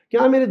कहते हो कि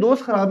हाँ मेरे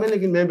दोस्त खराब हैं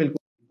लेकिन मैं बिल्कुल,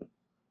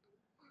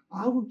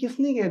 आपको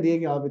किसने कह दिया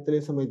कि आप इतने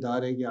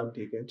समझदार हैं कि आप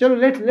ठीक हैं? चलो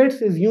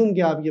लेट्स एज्यूम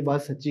कि आप ये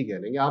बात सच्ची कह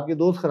रहे हैं कि आपके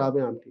दोस्त खराब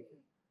हैं, आप ठीक हैं।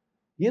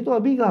 ये तो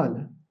अभी का हाल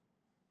है।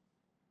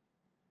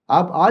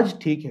 आप आज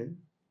ठीक हैं,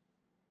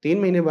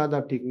 3 महीने बाद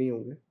आप ठीक नहीं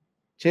होंगे,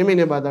 6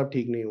 महीने बाद आप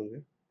ठीक नहीं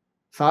होंगे,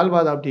 साल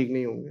बाद आप ठीक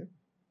नहीं होंगे।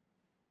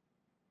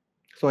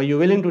 So are you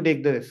willing to take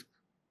the risk?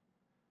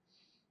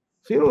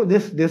 So you know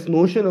this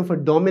notion of a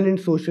dominant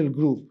social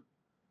group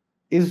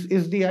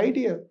is the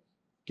idea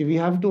कि we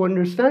have to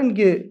understand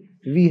कि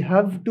we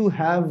have to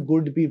have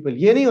good people.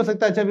 ये नहीं हो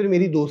सकता अच्छा फिर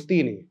मेरी दोस्ती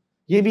ही नहीं,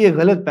 ये भी एक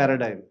गलत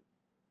पैराडाइम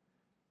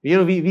है।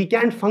 You know we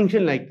can't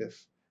function like this.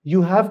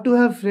 You have to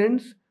have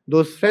friends.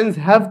 Those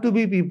friends have to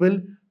be people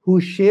who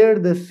share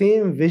the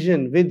same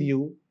vision with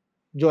you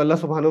जो अल्लाह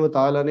सुब्हानहू व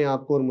तआला ने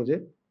आपको और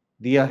मुझे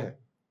दिया है।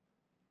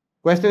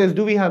 Question is,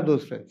 do we have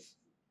those friends?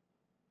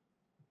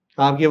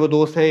 आपके वो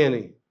दोस्त हैं या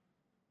नहीं?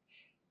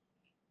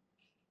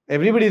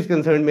 एवरीबडी इज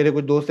कंसर्न मेरे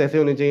कुछ दोस्त ऐसे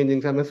होने चाहिए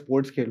जिनके साथ मैं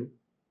स्पोर्ट्स खेलूं।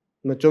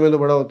 बच्चों में तो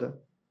बड़ा होता है,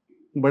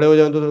 बड़े हो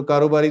जाए तो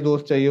कारोबारी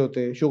दोस्त चाहिए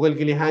होते हैं, शुगल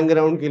के लिए, हैंग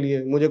अराउंड के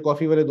लिए मुझे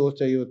कॉफी वाले दोस्त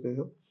चाहिए होते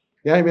हैं।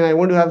 यार I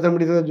want to have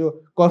somebody जो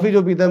कॉफी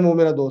जो पीता है वो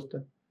मेरा दोस्त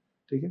है,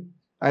 ठीक है।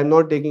 I am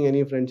not taking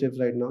any friendships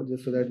right now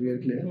just so that we are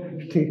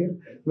clear, ठीक है।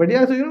 बट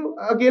यार सो यू नो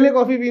अकेले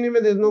कॉफी पीने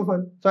में there is no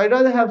fun, so I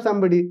rather have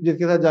somebody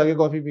जिसके साथ जाके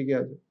कॉफी पी के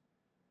आ जाए।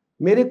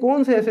 मेरे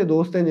कौन से ऐसे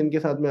दोस्त हैं जिनके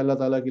साथ मैं अल्लाह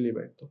ताला के लिए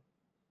बैठता हूँ,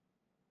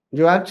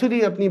 जो एक्चुअली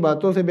अपनी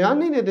बातों से बयान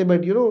नहीं देते,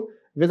 but you know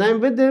when I am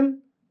with them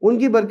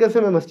उनकी बरकत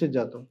से मैं मस्जिद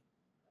जाता हूँ।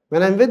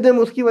 When I am with them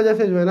उसकी वजह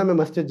से जो है ना मैं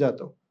मस्जिद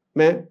जाता हूँ,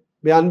 मैं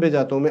बयान पे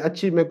जाता हूँ,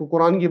 मैं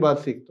कुरान की बात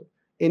सीखता हूँ।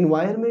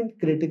 एनवायरनमेंट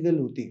क्रिटिकल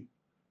होती है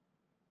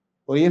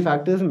और ये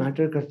फैक्टर्स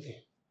मैटर करते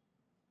हैं,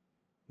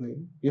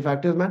 ये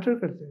फैक्टर्स मैटर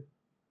करते हैं।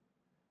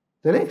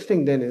 The next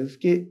thing then is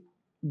कि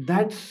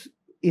that's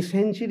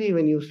essentially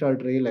when you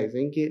start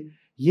realising कि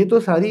ये तो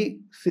सारी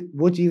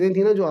वो चीज़ें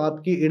थी ना जो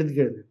आपके इर्द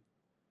गिर्द है।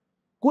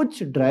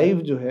 कुछ ड्राइव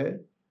जो है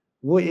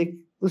वो एक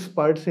उस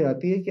पार्ट से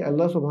आती है कि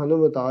अल्लाह सुब्हानहू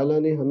व तआला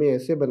ने हमें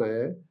ऐसे बनाया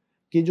है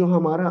कि जो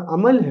हमारा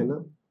अमल है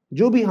ना,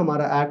 जो भी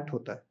हमारा एक्ट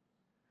होता है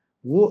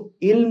वो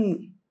इल्म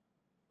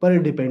पर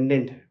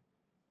डिपेंडेंट है।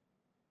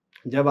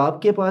 जब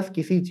आपके पास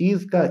किसी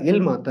चीज़ का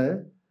इल्म आता है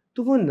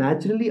तो वो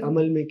नेचुरली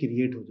अमल में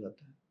क्रिएट हो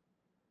जाता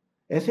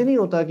है। ऐसे नहीं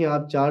होता कि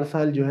आप 4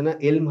 साल जो है ना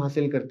इल्म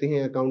हासिल करते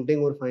हैं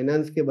अकाउंटिंग और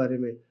फाइनेंस के बारे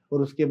में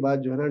और उसके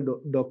बाद जो है ना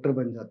डॉक्टर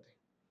बन जाते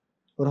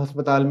हैं और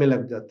अस्पताल में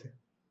लग जाते हैं।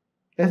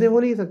 ऐसे हो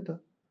नहीं सकता।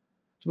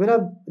 तो मेरा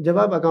जब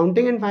आप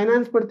अकाउंटिंग एंड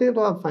फाइनेंस पढ़ते हैं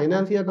तो आप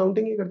फाइनेंस या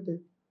अकाउंटिंग ही करते हैं।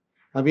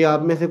 अभी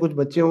आप में से कुछ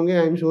बच्चे होंगे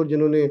आई एम श्योर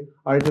जिन्होंने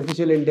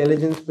आर्टिफिशियल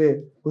इंटेलिजेंस पे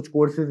कुछ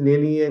कोर्सेज ले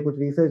लिए हैं, कुछ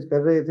रिसर्च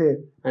कर रहे थे,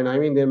 and I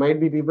mean there might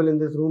be people in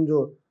this room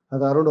जो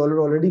हज़ारों डॉलर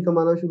ऑलरेडी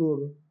कमाना शुरू हो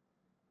गए।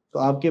 तो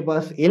आपके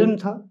पास इल्म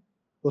था,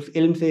 उस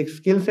इल्म से एक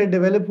स्किल सेट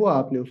डेवलप हुआ,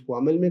 आपने उसको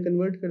अमल में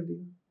कन्वर्ट कर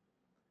दिया।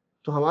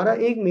 तो हमारा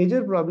एक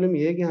मेजर प्रॉब्लम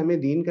ये है कि हमें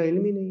दीन का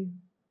इल्म ही नहीं है।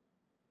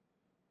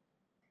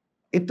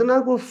 इतना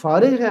को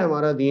फारिग है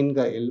हमारा दीन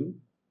का इल्म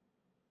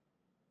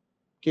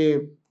कि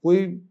कोई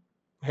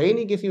है ही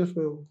नहीं किसी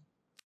उसमें। हो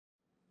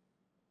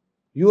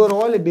you are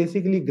all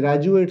basically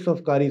graduates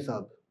of कारी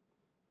साहब,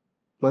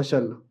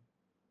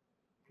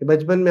 माशाल्लाह।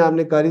 बचपन में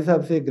आपने कारी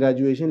साहब से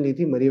ग्रेजुएशन ली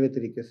थी मरे हुए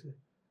तरीके से,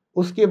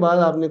 उसके बाद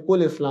आपने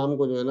कुल इस्लाम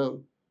को जो है ना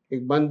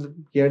एक बंद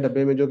किया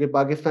डब्बे में, जो कि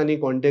पाकिस्तानी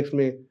कॉन्टेक्स्ट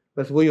में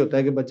बस वही होता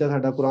है कि बच्चा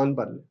साडा कुरान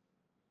पढ़ ले,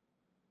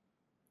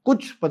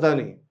 कुछ पता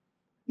नहीं,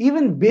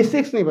 इवन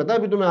बेसिक्स नहीं पता।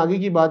 अभी तो मैं आगे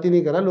की बात ही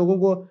नहीं कर रहा, लोगों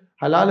को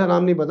हलाल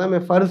हराम नहीं पता, मैं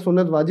फ़र्ज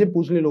सुन्नत वाजिब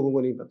पूछने लोगों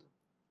को नहीं पता।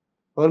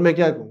 और मैं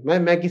क्या कहूँ,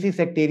 मैं किसी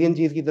सेक्टेरियन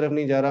चीज़ की तरफ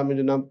नहीं जा रहा,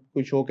 मुझे ना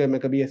कोई शौक है, मैं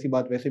कभी ऐसी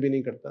बात वैसे भी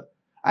नहीं करता।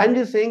 आई एम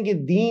जस्ट सेइंग कि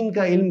दीन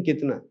का इल्म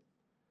कितना है।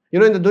 You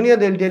know, in the dunya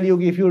they'll tell you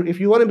if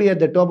you want to be at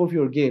the top of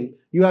your game,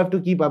 you have to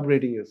keep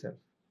upgrading yourself,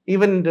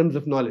 even in terms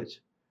of knowledge.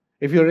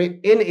 If you're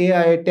in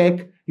AI tech,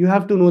 you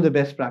have to know the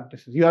best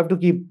practices. You have to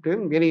keep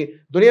यानी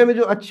दुनिया में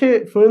जो अच्छे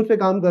firms पे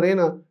काम कर रहे हैं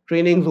ना,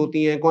 ट्रेनिंग्स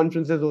होती हैं,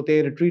 कॉन्फ्रेंसेज होते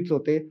हैं, रिट्रीट्स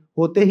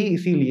होते ही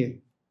इसीलिए,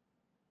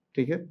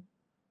 ठीक है।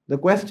 द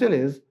क्वेश्चन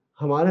इज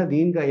हमारा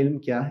दीन का इल्म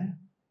क्या है,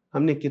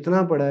 हमने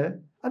कितना पढ़ा है।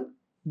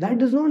 दैट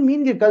डज नॉट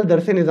मीन कि कल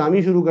दरसे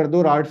निज़ामी शुरू कर दो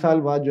और 8 साल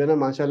बाद जो है ना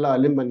माशाल्लाह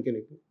आलिम बन के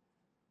निकलो,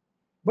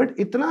 बट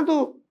इतना तो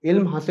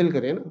इल्म हासिल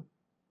करें ना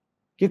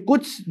कि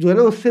कुछ जो है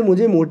ना उससे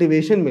मुझे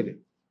मोटिवेशन मिले,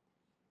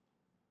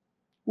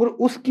 और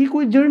उसकी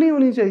कोई जर्नी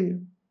होनी चाहिए,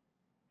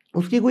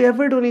 उसकी कोई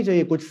एफर्ट होनी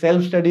चाहिए। कुछ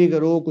सेल्फ स्टडी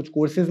करो, कुछ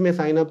कोर्सेज में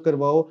साइन अप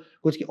करवाओ,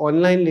 कुछ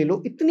ऑनलाइन ले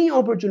लो, इतनी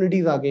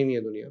अपॉर्चुनिटीज आ गई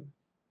हैं दुनिया में।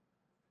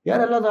 यार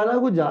अल्लाह ताला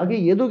को जाके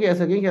ये तो कह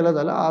सकें कि अल्लाह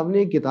ताला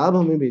आपने एक किताब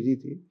हमें भेजी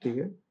थी, ठीक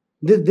है,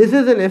 this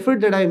is an effort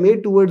that I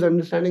made towards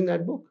understanding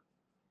that book,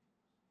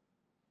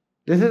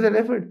 this is an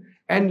effort.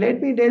 And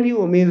let me tell you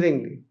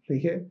amazingly,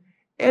 ठीक है,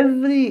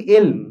 every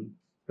ilm,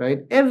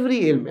 right, every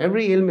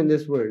ilm in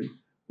this world,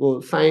 वो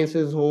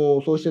साइंसेस हो,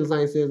 social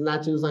sciences,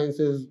 natural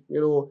sciences,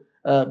 you know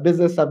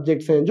business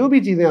subjects हैं, जो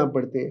भी चीज़ें आप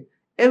पढ़ते हैं,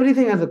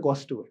 everything has a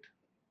cost to it.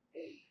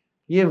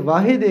 ये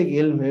वाहिद एक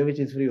इल्म है which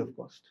is free of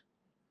cost.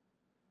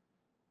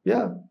 या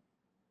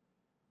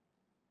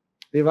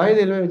ये वाहिद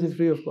इल्म है which is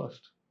free of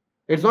cost.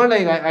 It's not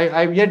like I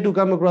have yet to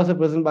come across a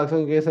person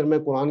Pakistan के सर मैं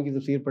कुरान की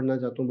तफसीर पढ़ना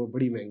चाहता हूँ, वो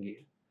बड़ी महंगी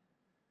है,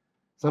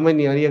 समझ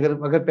नहीं आ रही.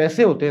 अगर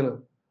पैसे होते हैं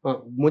ना,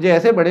 हाँ मुझे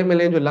ऐसे बड़े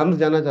मिले हैं जो लम्स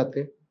जाना चाहते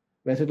हैं,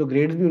 वैसे तो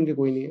ग्रेड्स भी उनके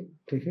कोई नहीं है,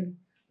 ठीक है,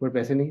 बट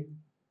पैसे नहीं है.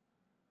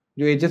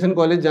 जो HSN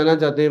कॉलेज जाना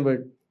चाहते हैं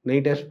बट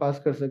नहीं टेस्ट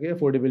पास कर सके,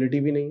 अफोर्डेबिलिटी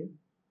भी नहीं है.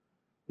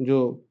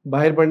 जो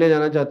बाहर पढ़ने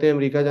जाना चाहते हैं,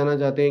 अमेरिका जाना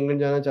चाहते हैं, इंग्लैंड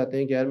जाना चाहते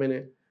हैं कि यार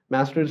मैंने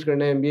मास्टर्स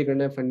करना है, MBA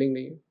करना है, फंडिंग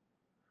नहीं है.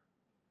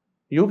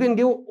 You can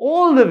go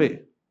all the way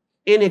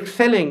in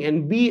excelling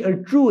and be a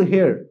true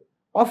heir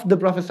of the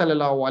Prophet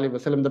sallallahu alaihi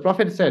wasallam. The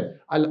Prophet said,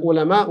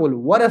 "Al-ulama'ul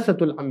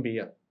warasatul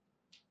anbiya."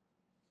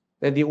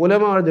 That the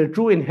ulama are the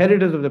true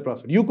inheritors of the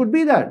Prophet. You could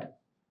be that.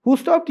 Who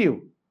stopped you?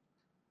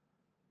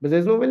 But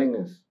there's no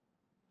willingness.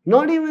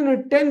 Not even a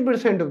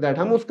 10% of that.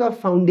 हम उसका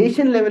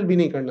foundation level भी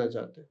नहीं करना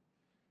चाहते.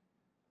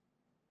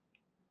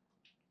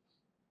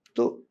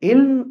 तो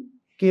इल्म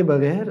के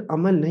बगैर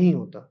अमल नहीं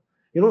होता.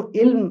 You know,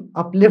 ilm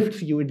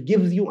uplifts you, it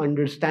gives you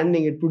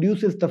understanding, it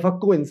produces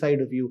tafakkur inside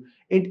of you,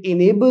 it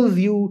enables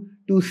you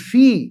to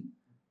see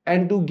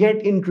and to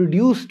get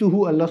introduced to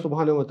who Allah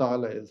subhanahu wa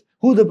ta'ala is,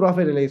 who the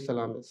Prophet alayhi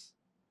salam is.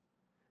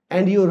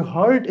 And your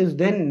heart is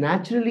then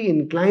naturally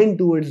inclined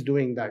towards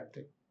doing that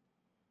thing.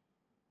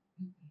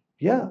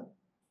 Yeah.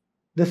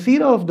 The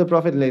seerah of the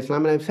Prophet alayhi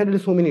salam, and I've said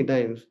it so many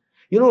times,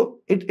 you know,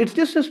 it's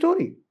just a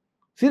story.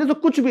 Seerah to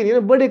kuch bhi nahi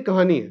hai, but ek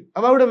kahani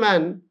hai about a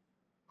man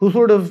who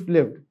sort of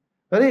lived.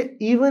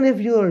 Even if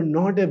you are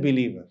not a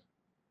believer,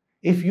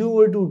 if you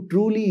were to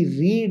truly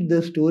read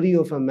the story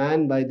of a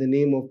man by the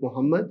name of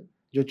Muhammad,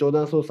 जो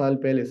 1400 साल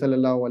पहले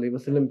सल्लल्लाहु अलैहि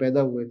वसल्लम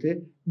पैदा हुए थे,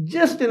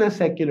 just in a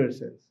secular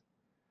sense,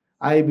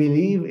 I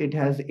believe it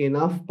has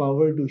enough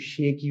power to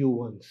shake you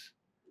once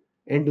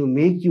and to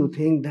make you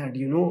think that,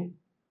 you know,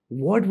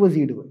 what was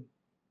he doing?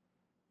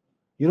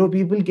 You know,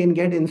 people can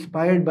get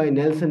inspired by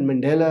Nelson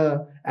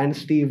Mandela and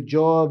Steve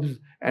Jobs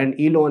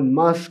and Elon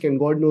Musk and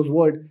God knows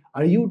what.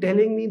 Are you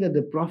telling me that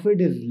the Prophet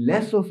is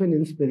less of an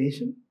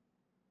inspiration?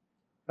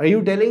 Are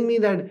you telling me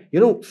that, you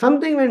know,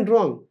 something went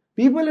wrong?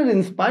 People are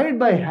inspired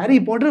by Harry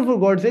Potter, for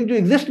God's sake, जो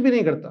exist भी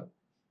नहीं करता.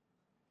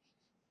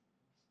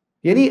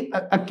 यानी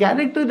a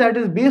character that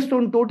is based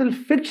on total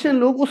fiction,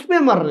 लोग उसमें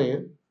मर रहे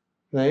हैं,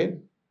 right?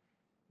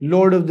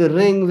 Lord of the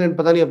Rings and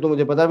पता नहीं, अब तो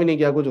मुझे पता भी नहीं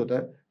क्या कुछ होता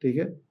है, ठीक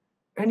है?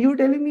 And you're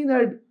telling me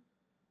that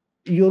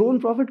your own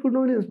Prophet could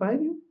not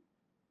inspire you?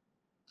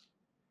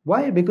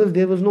 Why? Because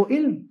there was no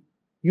ilm.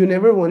 You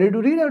never wanted to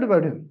read out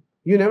about him.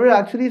 You never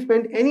actually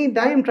spent any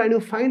time trying to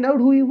find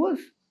out who he was.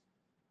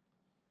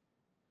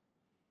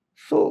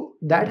 So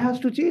that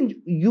has to change.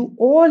 You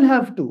all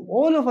have to,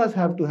 all of us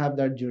have to have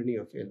that journey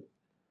of ilm.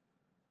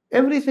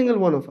 Every single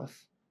one of us.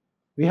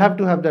 We have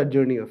to have that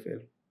journey of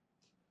ilm.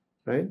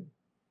 Right?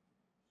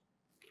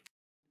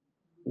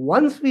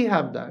 Once we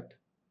have that,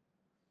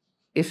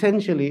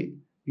 essentially,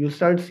 you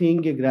start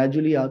seeing कि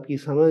gradually आपकी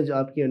समझ,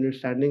 आपकी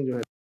understanding जो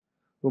है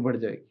वो बढ़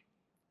जाएगी.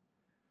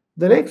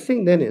 The next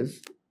thing then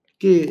is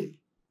कि,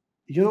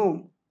 you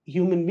know,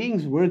 human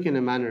beings work in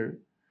a manner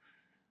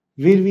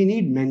where we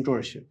need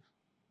mentorship,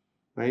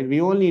 right?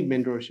 We all need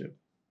mentorship.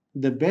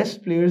 The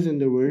best players in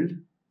the world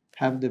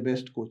have the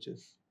best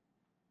coaches.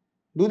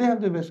 Do they have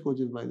the best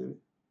coaches, by the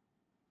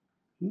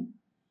way?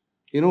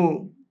 You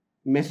know,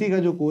 Messi का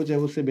जो coach है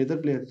वो उससे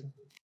बेहतर player था.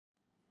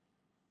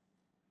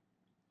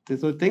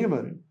 So think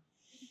about it.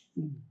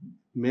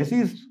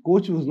 Messi's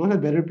coach was not a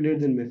better player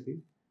than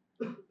Messi.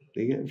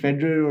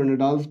 Federer or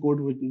Nadal's coach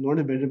was not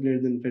a better player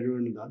than Federer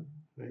or Nadal,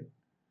 right?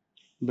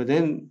 But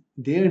then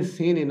they are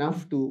sane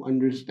enough to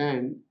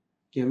understand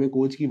कि हमें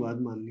coach की बात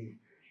माननी है.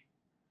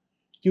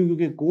 क्यों?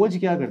 क्योंकि coach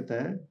क्या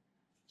करता है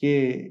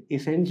कि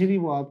essentially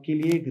वो आपके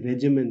लिए एक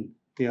regimen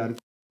तैयार,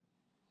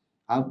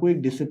 आपको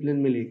एक डिसिप्लिन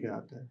में लेके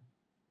आता है,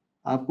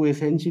 आपको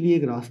essentially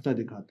एक रास्ता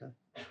दिखाता है,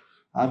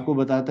 आपको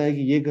बताता है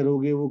कि ये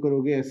करोगे, वो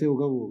करोगे, ऐसे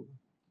होगा, वो होगा.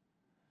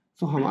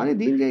 So हमारे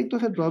दीन का एक तो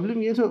सर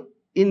प्रॉब्लम ये. So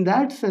in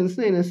that sense,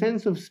 in a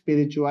sense of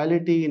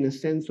spirituality, in a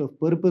sense of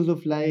purpose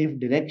of life,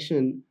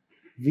 direction,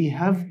 we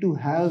have to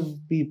have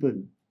people,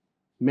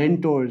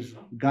 mentors,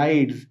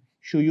 guides,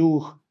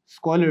 shuyukh,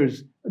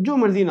 scholars, जो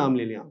मर्जी नाम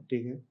ले लें आप,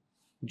 ठीक है,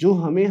 जो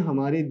हमें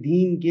हमारे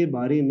दीन के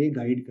बारे में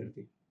गाइड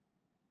करते,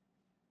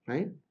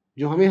 राइट,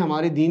 जो हमें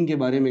हमारे दीन के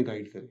बारे में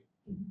गाइड करे.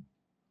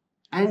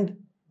 एंड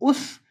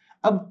उस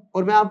अब,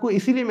 और मैं आपको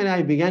इसीलिए मैंने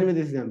आई began with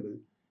this example,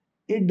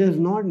 it does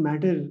not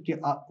matter कि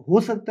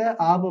हो सकता है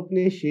आप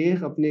अपने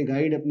शेख, अपने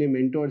गाइड, अपने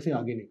मेंटोर से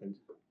आगे निकल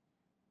जाए,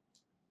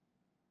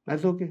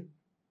 दैट्स ओके.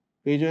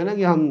 ये जो है ना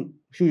कि हम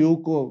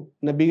शुयूख को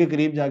नबी के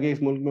करीब जाके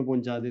इस मुल्क में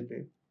पहुंचा देते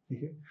हैं,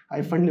 ठीक है,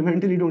 आई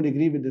fundamentally don't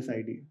agree with this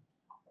idea.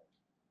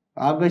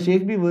 आपका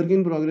शेख भी वर्क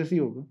इन प्रोग्रेस ही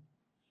होगा,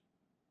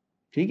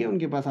 ठीक है,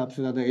 उनके पास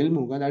आपसे ज्यादा इल्म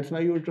होगा, that's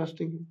why you are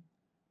trusting him.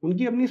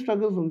 उनकी अपनी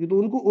स्ट्रगल्स होंगी, तो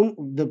उनको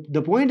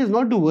the point is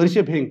not to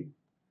worship him.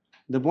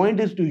 The point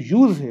is to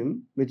use him,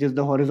 which is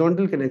the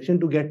horizontal connection,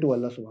 to get to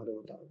Allah subhanahu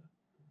wa ta'ala,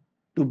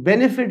 to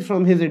benefit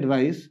from his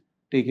advice,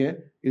 ठीक है,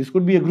 this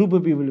could be a group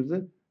of people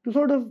to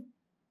sort of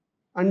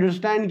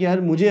understand कि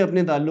यार मुझे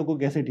अपने ताल्लुक को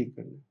कैसे ठीक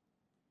करना है.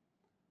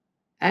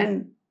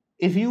 And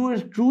if you are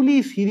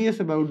truly serious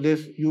about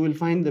this, you will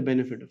find the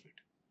benefit of it.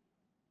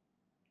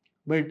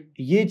 But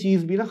ये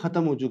चीज़ भी ना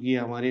ख़त्म हो चुकी है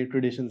हमारे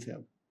ट्रेडिशन से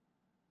अब.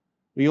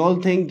 We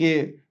all think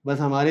कि बस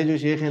हमारे जो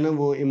शेख हैं ना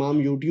वो इमाम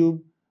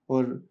यूट्यूब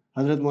और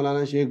हज़रत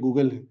मौलाना शेख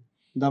गूगल हैं,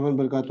 दामन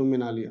बरकातुम में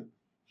ना लिया.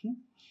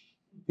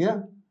 या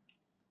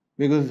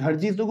बिकॉज हर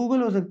चीज़ तो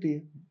गूगल हो सकती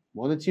है.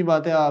 बहुत अच्छी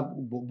बात है, आप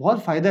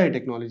बहुत फ़ायदा है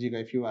टेक्नोलॉजी का,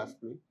 इफ़ यू आस्क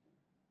मी.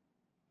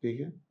 ठीक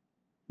है,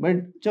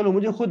 बट चलो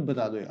मुझे खुद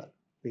बता दो यार.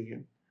 ठीक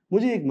है,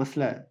 मुझे एक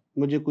मसला है,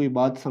 मुझे कोई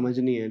बात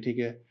समझनी है. ठीक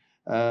है,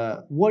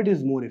 what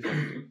is more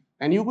effective?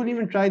 And you could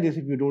even try this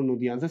if you don't know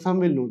the answer. Some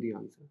will know the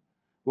answer.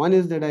 One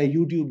is that I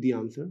YouTube the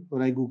answer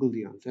or I Google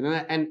the answer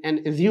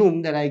and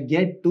assume that I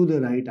get to the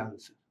right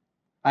answer.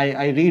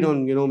 I read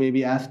on,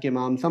 maybe Ask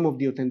Imam, some of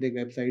the authentic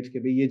websites कि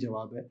भाई ये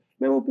जवाब है,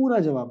 मैं वो पूरा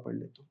जवाब पढ़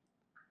लेता हूँ.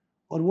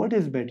 Or what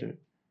is better?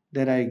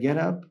 That I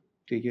get up,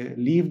 ठीक है,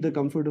 leave the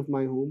comfort of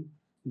my home,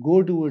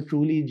 go to a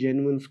truly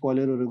genuine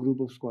scholar or a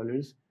group of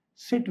scholars,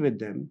 sit with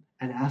them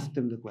and ask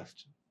them the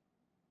question.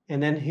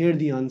 And then hear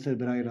the answer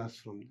b'rai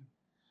ras from them.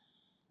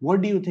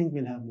 What do you think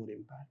will have more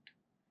impact?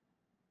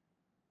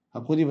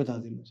 आप खुद ही बता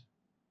दें मुझे.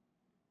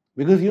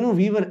 Because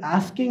we were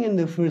asking in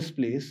the first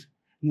place,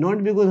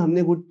 not because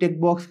हमने कोई tick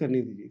box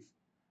करनी थी चीज़,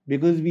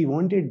 because we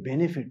wanted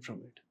benefit from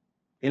it.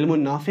 इल्म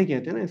नाफे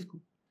कहते हैं ना इसको.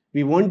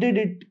 We wanted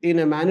it in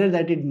a manner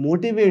that it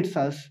motivates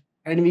us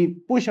and we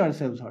push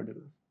ourselves hard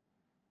enough.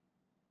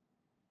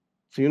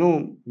 So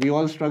we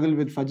all struggle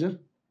with Fajr.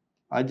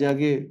 आज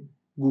जाके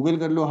Google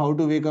कर लो how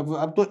to wake up.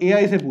 अब तो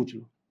AI से पूछ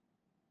लो.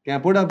 Can I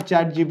put up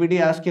ChatGPT,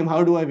 ask him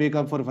how do I wake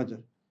up for Fajr?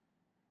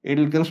 It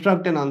will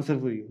construct an answer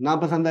for you. ना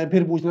पसंद आए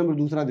फिर पूछना, फिर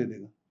दूसरा दे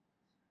देगा.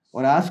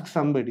 Or ask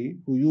somebody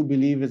who you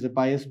believe is a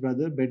pious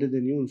brother better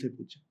than you, उनसे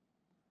पूछे.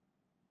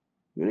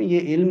 ये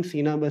इल्म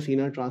सीना ब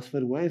सीना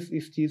ट्रांसफर हुआ है.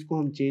 इस चीज़ को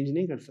हम चेंज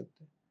नहीं कर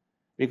सकते.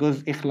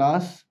 बिकॉज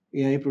इखलास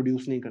AI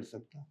प्रोड्यूस नहीं कर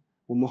सकता,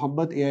 वो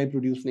मोहब्बत AI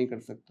प्रोड्यूस नहीं कर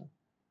सकता.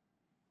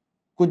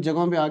 कुछ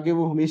जगहों पे आके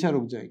वो हमेशा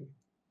रुक जाएंगे.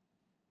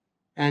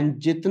 एंड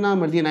जितना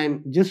मर्जी ना,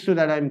 just so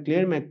that I am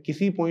clear, मैं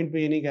किसी पॉइंट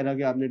पे ये नहीं कह रहा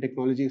कि आपने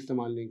टेक्नोलॉजी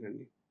इस्तेमाल नहीं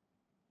करनी.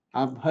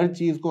 आप हर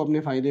चीज़ को अपने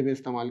फ़ायदे पे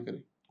इस्तेमाल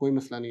करें, कोई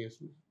मसला नहीं है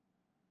इसमें.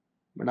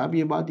 बट आप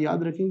ये बात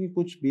याद रखें कि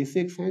कुछ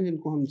बेसिक्स हैं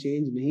जिनको हम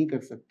चेंज नहीं कर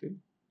सकते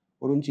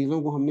और उन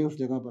चीज़ों को हमने उस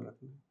जगह पर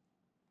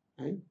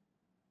रखना है.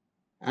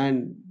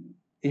 And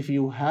if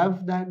you have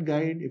that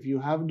guide, if you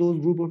have those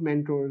group of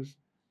mentors,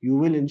 you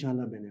will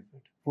inshallah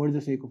benefit for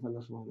the sake of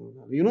Allah subhanahu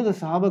wa ta'ala. The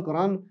Sahaba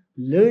Quran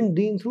learned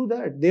Deen through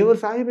that. They were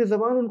Sahib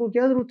ज़बान, उनको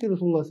क्या ज़रूरत थी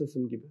रसूलुल्लाह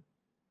सल्लल्लाहु अलैहि वसल्लम की?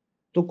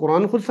 तो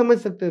कुरान खुद समझ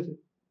सकते थे.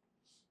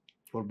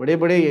 और बड़े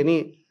बड़े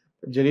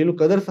जलील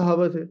कदर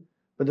सहाबा थे.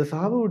 But the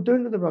Sahaba would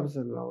turn to the Prophet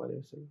sallallahu alaihi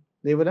wasallam.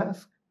 They would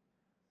ask.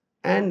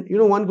 And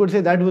one could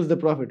say that was the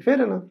Prophet.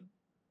 Fair enough.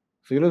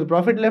 So the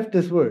Prophet left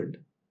this world.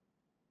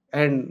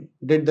 And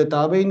did the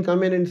Tabi'in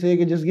come in and say,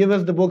 just give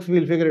us the books,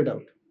 we'll figure it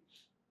out?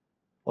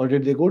 Or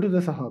did they go to the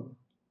Sahaba?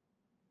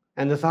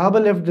 And the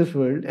Sahaba left this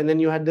world, and then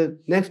you had the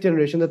next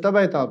generation, the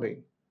Tabai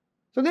Tabi'in.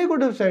 So they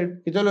could have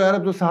said, chalo yaar,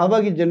 ab to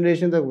Sahaba ki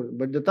generation tak,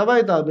 but the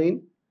Tabai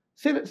Tabi'in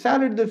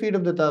sat at the feet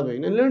of the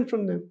Tabi'in and learned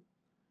from them.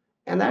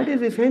 And that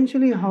is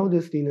essentially how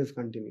this deen is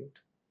continued.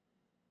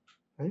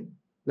 Right?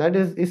 That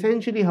is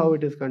essentially how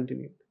it is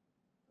continued.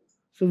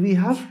 So we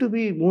have to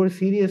be more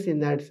serious in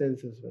that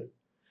sense as well.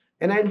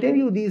 And I'll tell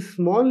you, these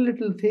small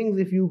little things,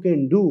 if you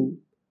can do,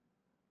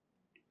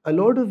 a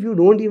lot of you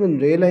don't even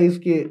realize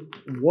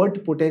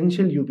what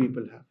potential you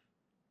people have.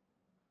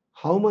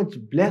 How much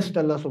blessed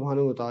Allah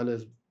subhanahu wa ta'ala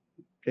has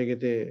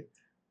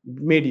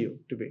made you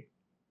to be.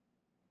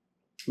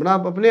 But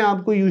आप अपने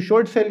आप को, you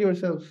should sell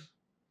yourselves.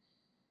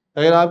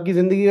 अगर आपकी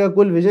ज़िंदगी का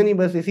कुल vision ही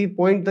बस इसी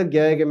पॉइंट तक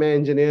गया है कि मैं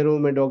इंजीनियर हूँ,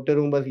 मैं डॉक्टर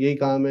हूँ, बस यही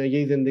काम है,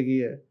 यही ज़िंदगी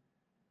है,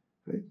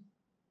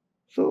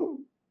 so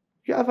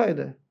क्या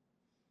फ़ायदा है?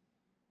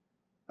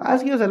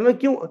 Ask yourself, मैं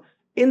क्यों,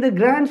 in the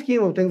grand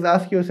scheme of things,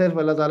 ask yourself,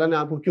 Allah Ta'ala ने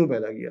आपको क्यों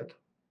पैदा किया था?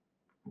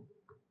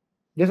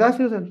 Just ask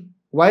yourself,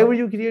 why were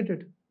you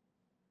created?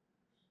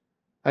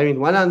 I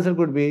mean, one answer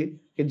could be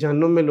कि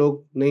जहन्नुम में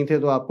लोग नहीं थे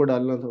तो आपको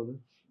डालना था उधर.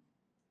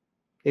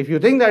 If you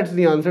think that's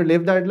the answer,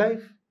 live that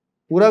life.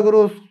 पूरा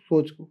करो उस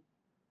सोच को.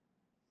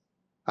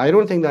 I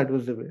don't think that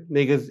was the way.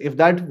 Because if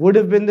that would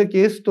have been the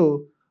case, तो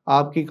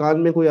आपकी कान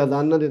में कोई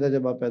अजान ना देता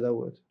जब आप पैदा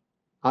हुए थे.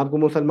 आपको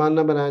मुसलमान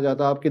ना बनाया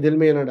जाता, आपके दिल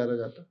में ये ना डाला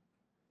जाता.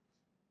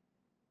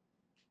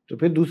 तो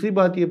फिर दूसरी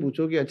बात ये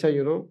पूछो कि अच्छा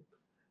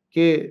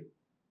कि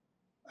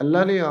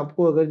अल्लाह ने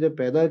आपको अगर जब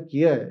पैदा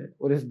किया है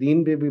और इस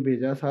दीन पे भी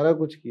भेजा, सारा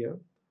कुछ किया,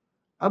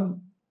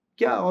 अब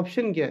क्या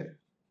ऑप्शन क्या है?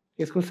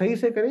 इसको सही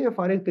से करें या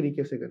फारिग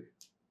तरीके से करें?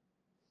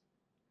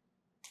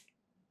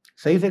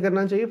 सही से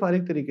करना चाहिए,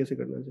 फारिग तरीके से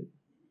करना चाहिए?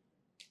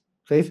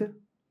 सही से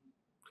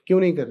क्यों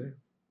नहीं कर रहे?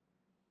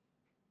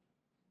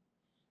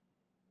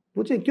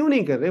 पूछे क्यों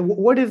नहीं कर रहे?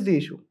 What is the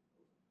issue?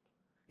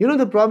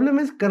 The problem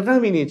is करना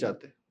भी नहीं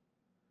चाहते.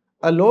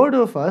 A lot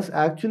of us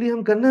actually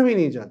हम करना भी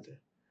नहीं चाहते.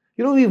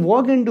 You know, we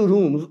walk into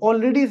rooms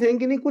already saying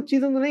कि नहीं कुछ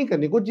चीज़ें तो नहीं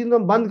करनी, कुछ चीज़ें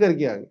हम बंद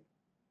करके आ गए.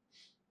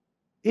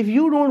 If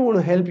you don't want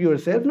to help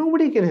yourself,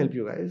 nobody can help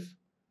you guys.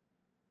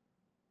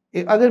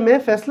 अगर मैं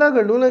फैसला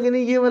कर लूँ ना कि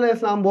नहीं ये वाला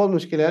इस्लाम बहुत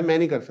मुश्किल है, मैं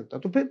नहीं कर सकता,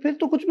 तो फिर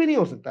तो कुछ भी नहीं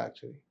हो सकता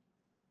एक्चुअली.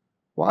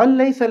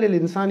 वअलैसा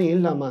लिल-इंसानी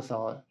इल्ला मा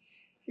सआ.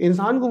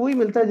 इंसान को वही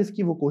मिलता है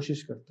जिसकी वो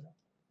कोशिश करता है.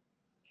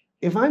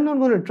 If I'm not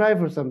going to try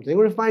for something,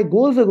 or if my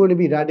goals are going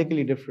to be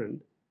radically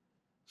different,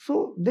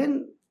 so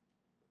then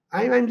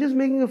I'm just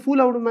making a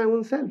fool out of my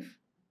own self.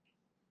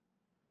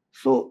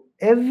 So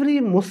every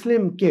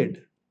Muslim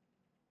kid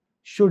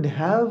should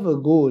have a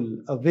goal,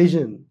 a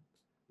vision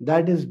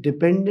that is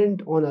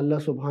dependent on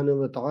Allah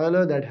subhanahu wa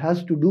ta'ala, that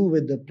has to do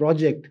with the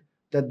project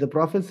that the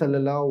Prophet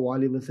sallallahu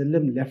alaihi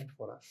wasallam left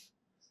for us.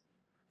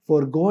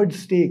 For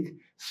God's sake,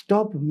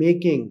 stop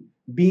making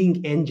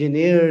being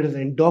engineers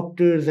and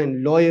doctors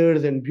and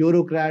lawyers and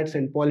bureaucrats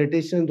and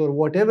politicians or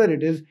whatever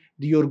it is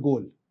your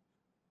goal.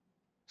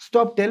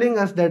 Stop telling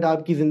us that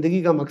आपकी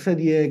ज़िंदगी का मकसद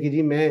ये है कि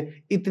जी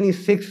मैं इतनी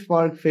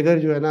 6 figure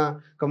जो है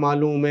ना कमा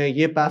लूँ, मैं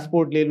ये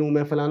पासपोर्ट ले लूँ,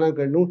 मैं फलाना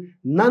कर लूँ.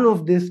 None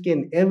of this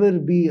can ever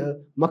be a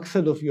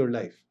मकसद of your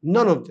life.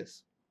 None of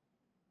this.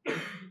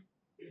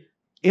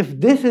 If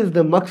this is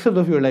the मकसद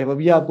of your life,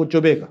 अब ये आपको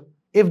चुभेगा.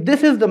 If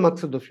this is the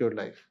मकसद of your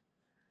life,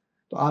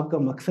 तो आपका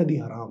मकसद ही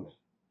हराम है.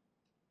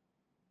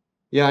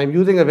 Yeah, I'm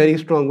using a very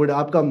strong word.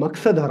 आपका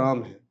मकसद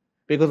हराम है.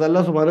 Because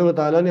Allah subhanahu wa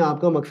ta'ala ने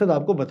आपका मकसद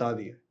आपको बता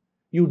दिया.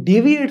 You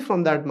deviate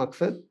from that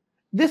maqsad,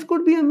 this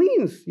could be a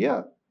means.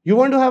 Yeah. You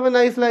want to have a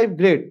nice life,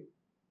 great.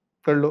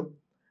 कर लो.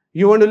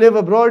 You want to live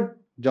abroad,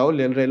 जाओ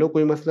ले रह लो,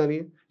 कोई मसला नहीं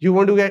है. You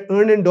want to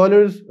earn in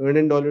dollars, earn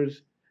in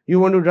dollars. You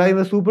want to drive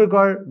a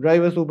supercar,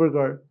 drive a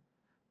supercar.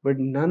 But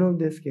none of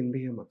this can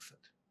be a maqsad.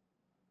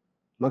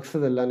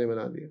 मकसद अल्लाह ने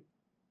बना दिया.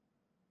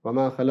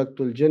 वमा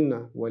खलक़तुल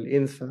जिन्ना वल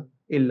इंसा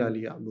इल्ला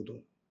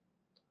लियअबुदून.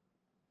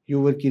 You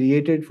were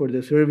created for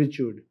the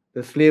servitude,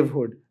 the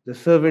slavehood, the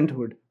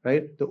servanthood,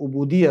 right? The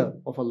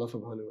ubudiyah of Allah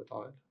subhanahu wa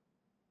ta'ala.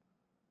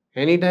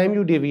 Anytime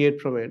you deviate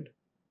from it,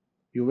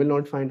 you will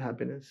not find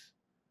happiness.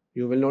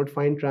 You will not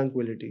find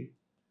tranquility.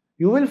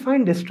 You will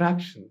find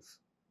distractions.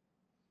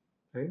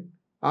 Right?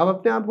 आप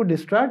अपने आप को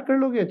distract कर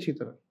लोगे अच्छी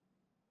तरह.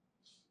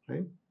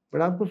 Right?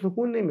 But आपको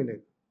सुकून नहीं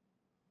मिलेगा.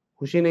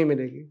 खुशी नहीं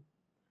मिलेगी.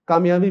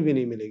 कामयाबी भी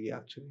नहीं मिलेगी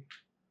actually.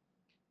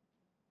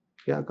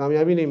 क्या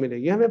कामयाबी नहीं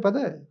मिलेगी? हमें पता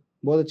है.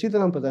 बहुत अच्छी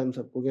तरह पता है हम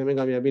सबको कि हमें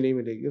कामयाबी नहीं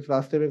मिलेगी. उस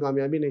रास्ते में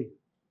कामयाबी नहीं.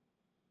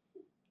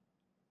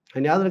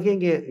 And याद रखें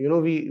कि you know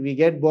we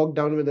get bogged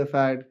down with the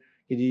fact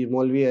कि जी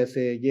मौलवी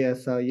ऐसे, ये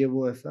ऐसा, ये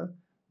वो ऐसा.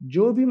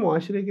 जो भी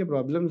मुआशरे के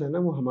प्रॉब्लम्स हैं ना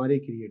वो हमारे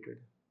क्रिएटेड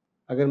है.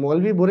 अगर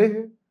मौलवी बुरे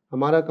हैं,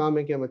 हमारा काम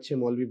है कि हम अच्छे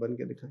मौलवी बन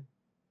के दिखाएं.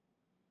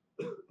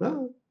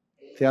 हाँ,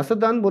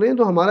 सियासतदान बुरे हैं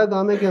तो हमारा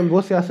काम है कि हम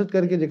वो सियासत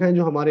करके दिखाएं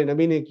जो हमारे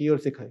नबी ने की और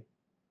सिखाई.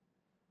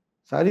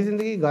 सारी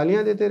ज़िंदगी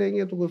गालियाँ देते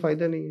रहेंगे तो कोई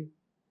फ़ायदा नहीं है.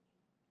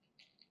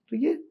 तो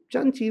ये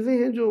चंद चीज़ें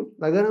हैं जो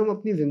अगर हम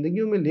अपनी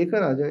ज़िंदगियों में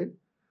लेकर आ जाएं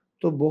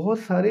तो बहुत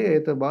सारे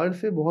एतबार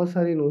से बहुत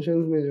सारी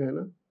नोशंस में जो है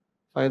ना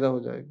फ़ायदा हो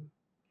जाएगा.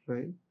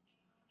 Right?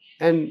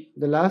 And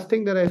the last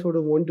thing that I sort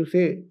of want to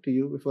say to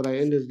you before I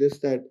end is this,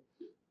 that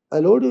a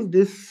lot of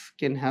this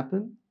can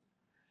happen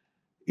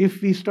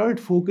if we start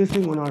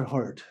focusing on our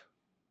heart,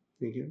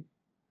 okay?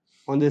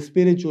 On the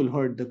spiritual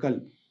heart, the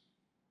qalb.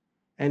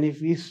 And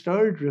if we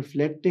start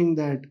reflecting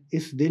that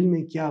इस दिल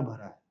में क्या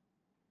भरा है,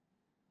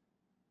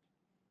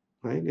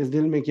 right? इस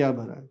दिल में क्या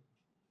भरा है.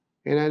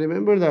 And I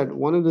remember that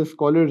one of the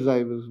scholars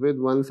I was with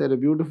once said a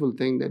beautiful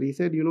thing, that he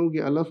said, you know, कि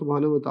अल्लाह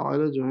सुब्हानहू व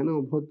तआला जो है ना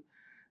वो बहुत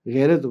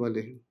गैरत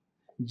वाले हैं.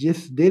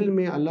 जिस दिल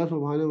में अल्लाह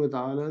सुब्हानहू व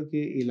तआला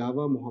के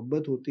अलावा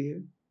मोहब्बत होती है,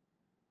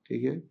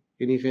 ठीक है,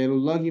 यानी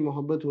गैरुल्लाह की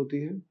मोहब्बत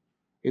होती है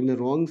इन द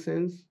रॉन्ग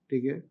सेंस,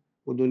 ठीक है,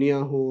 वो दुनिया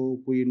हो,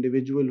 कोई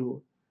इंडिविजुअल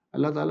हो,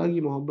 अल्लाह ताला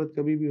की मोहब्बत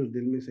कभी भी उस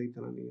दिल में सही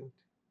तरह नहीं आती.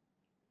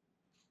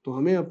 तो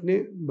हमें अपने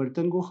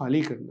बर्तन को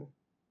खाली करना है.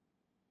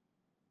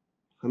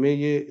 हमें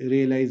ये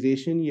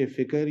रियलाइजेशन, ये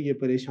फ़िक्र, ये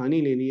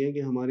परेशानी लेनी है कि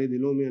हमारे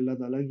दिलों में अल्लाह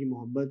ताला की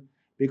मोहब्बत,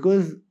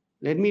 because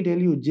let me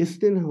tell you, जिस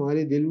दिन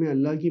हमारे दिल में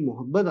अल्लाह की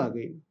मोहब्बत आ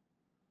गई,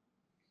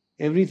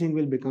 everything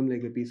will become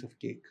like a piece of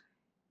cake.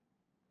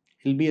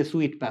 Will be a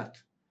sweet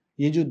path.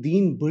 ये जो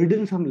दीन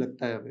बर्डन हम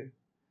लगता है, हमें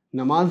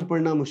नमाज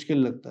पढ़ना मुश्किल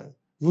लगता है,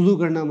 वुज़ू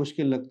करना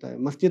मुश्किल लगता है,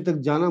 मस्जिद तक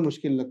जाना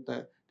मुश्किल लगता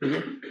है, ठीक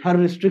है, हर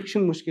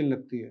रिस्ट्रिक्शन मुश्किल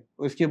लगती है,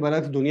 और इसके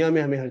बरक्स दुनिया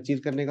में हमें हर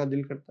चीज़ करने का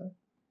दिल करता है.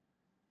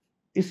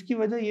 इसकी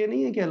वजह ये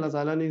नहीं है कि अल्लाह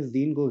ताला ने इस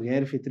दीन को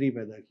गैर फितरी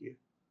पैदा किया.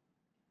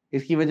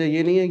 इसकी वजह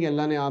ये नहीं है कि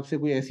अल्लाह ने आपसे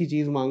कोई ऐसी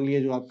चीज़ मांग ली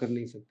है जो आप कर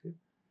नहीं सकते.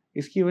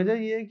 इसकी वजह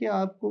ये है कि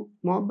आपको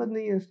मोहब्बत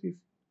नहीं है इस चीज़.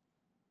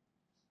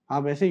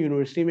 आप ऐसे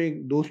यूनिवर्सिटी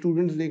में 2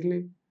 स्टूडेंट्स देख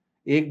लें,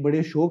 एक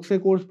बड़े शौक से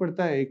कोर्स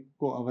पढ़ता है, एक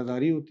को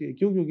आवाज़ारी होती है.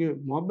 क्यों? क्योंकि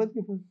मोहब्बत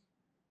के फर्क.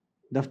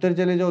 दफ्तर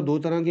चले जाओ, 2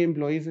 तरह के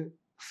एम्प्लॉइज़ हैं,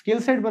 स्किल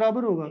सेट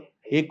बराबर होगा.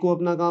 एक को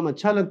अपना काम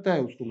अच्छा लगता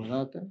है, उसको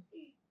मज़ा आता है.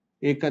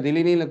 एक का दिल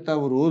ही नहीं लगता,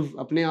 वो रोज़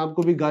अपने आप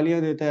को भी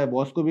गालियाँ देता है,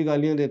 बॉस को भी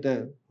गालियाँ देता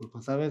है, वो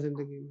फंसा हुआ है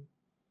ज़िंदगी में.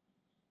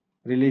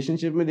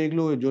 रिलेशनशिप में देख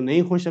लो, जो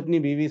नहीं खुश अपनी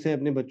बीवी से,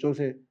 अपने बच्चों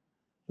से,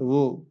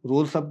 वो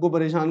रोज़ सबको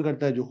परेशान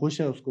करता है. जो खुश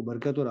है उसको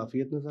बरकत और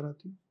आफियत नज़र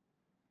आती है.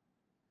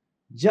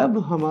 जब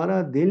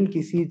हमारा दिल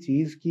किसी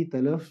चीज़ की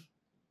तरफ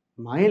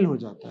माइल हो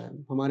जाता है,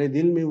 हमारे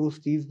दिल में उस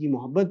चीज़ की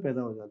मोहब्बत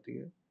पैदा हो जाती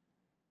है,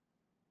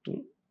 तो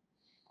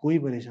कोई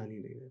परेशानी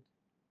नहीं रहती,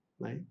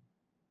 राइट।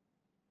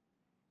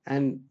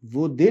 एंड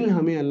वो दिल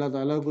हमें अल्लाह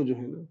ताला को जो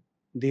है ना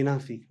देना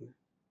सीखना है।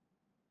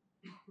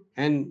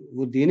 एंड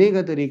वो देने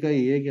का तरीका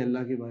ये है कि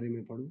अल्लाह के बारे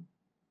में पढ़ो,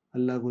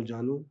 अल्लाह को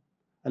जानो,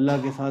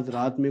 अल्लाह के साथ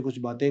रात में कुछ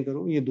बातें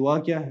करो। ये दुआ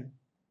क्या है?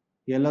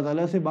 ये अल्लाह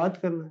ताला से बात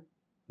करना है।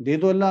 दे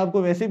तो अल्लाह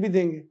आपको वैसे भी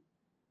देंगे।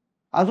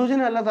 आप सोचे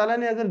ना, अल्लाह ताला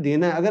ने अगर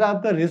देना है, अगर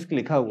आपका रिस्क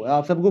लिखा हुआ है,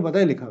 आप सबको पता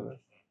है लिखा हुआ है,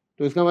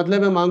 तो इसका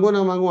मतलब है मांगो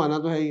ना मांगो आना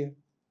तो है ही है।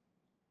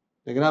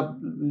 अगर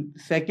आप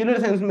सेक्युलर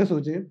सेंस में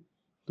सोचें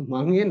तो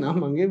मांगे ना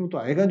मांगे वो तो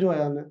आएगा जो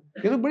आया ना।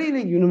 ये तो बड़ी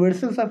लाइक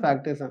यूनिवर्सल सा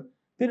फैक्ट है सा।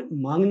 फिर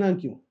मांगना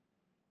क्यों?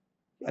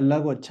 अल्लाह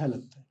को अच्छा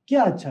लगता है।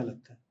 क्या अच्छा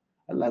लगता है?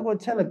 अल्लाह को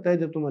अच्छा लगता है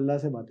जब तुम अल्लाह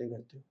से बातें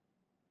करते हो।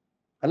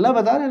 अल्लाह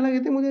बता रहे हैं, अल्लाह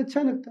कहते हैं मुझे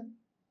अच्छा लगता है,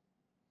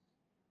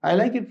 I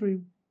like it for you.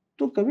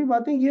 तो कभी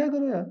बातें किया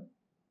करो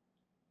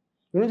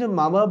यार। जब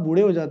माँ बाप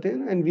बूढ़े हो जाते हैं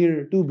ना, and we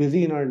are too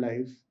busy in our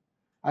life,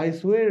 I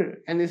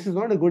swear, and this is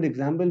not a good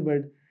example,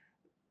 but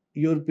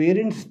your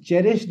parents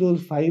cherish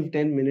those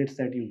 5-10 minutes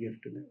that you give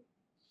to them,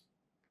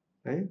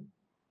 right?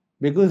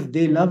 Because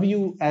they love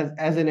you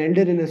as an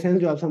elder in a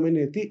sense जो आप समझ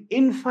नहीं थी।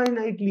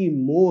 Infinitely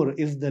more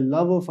is the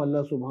love of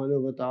Allah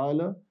subhanahu wa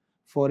ta'ala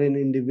for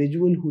an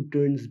individual who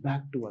turns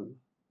back to Allah.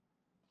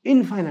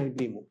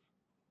 Infinitely more.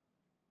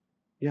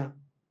 Yeah.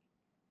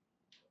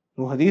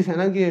 वो हदीस है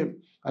ना कि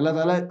अल्लाह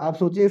ताला, आप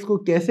सोचिए इसको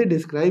कैसे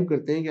डिस्क्राइब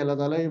करते हैं कि अल्लाह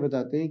ताला ये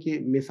बताते हैं कि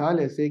मिसाल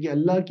ऐसे कि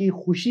अल्लाह की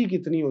खुशी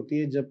कितनी होती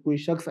है जब कोई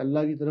शख्स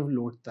अल्लाह की तरफ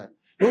लौटता है।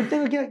 लौटते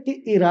का क्या कि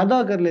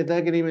इरादा कर लेता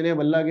है कि नहीं मैंने अब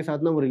अल्लाह के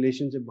साथ ना वो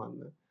रिलेशनशिप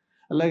बांधना है।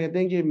 अल्लाह कहते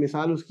हैं कि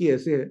मिसाल उसकी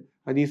ऐसे है,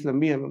 हदीस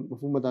लंबी है, मैं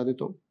मफ़हूम बता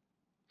देता हूँ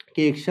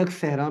कि एक शख्स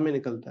सहरा में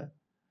निकलता है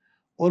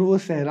और वो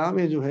सहरा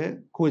में जो है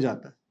खो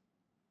जाता है,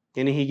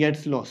 यानी ही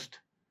गेट्स लॉस्ट,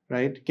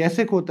 राइट।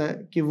 कैसे खोता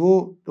है कि वो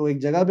तो एक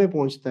जगह पे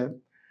पहुंचता है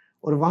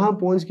और वहां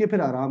पहुंच के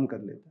फिर आराम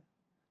कर लेता है।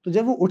 तो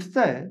जब वो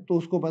उठता है तो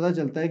उसको पता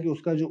चलता है कि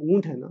उसका जो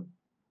ऊंट है ना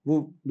वो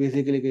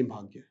बेसिकली कहीं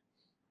भाग गया।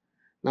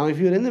 Now if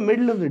you are in the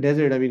middle of the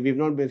desert, I mean we have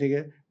not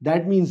basically,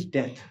 that means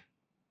death.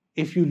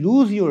 If you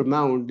lose your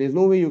mount, there is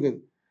no way you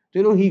can,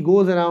 you know, he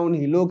goes around,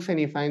 he looks and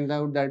he finds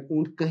out that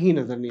ऊंट कहीं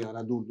नजर नहीं आ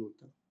रहा दूर दूर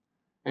तक,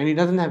 and he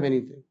doesn't have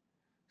anything.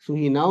 So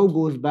he now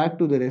goes back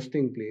to the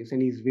resting place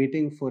and he's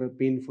waiting for a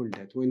painful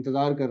death. वो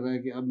इंतजार कर रहा है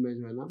कि अब मैं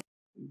जो है ना,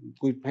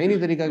 कोई है नहीं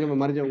तरीका कि मैं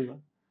मर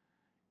जाऊंगा।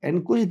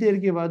 एंड कुछ देर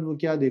के बाद वो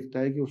क्या देखता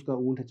है कि उसका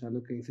ऊंट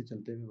अचानक कहीं से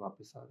चलते हुए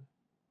वापस आ रहा है,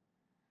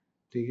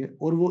 ठीक है।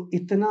 और वो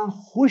इतना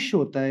खुश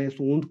होता है इस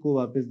ऊंट को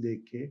वापस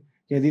देख के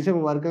कि हदीस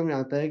मुबारक में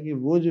आता है कि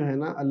वो जो है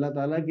ना अल्लाह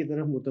ताला की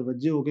तरफ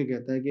मुतवज्जो होकर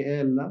कहता है कि ए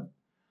अल्लाह,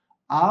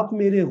 आप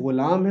मेरे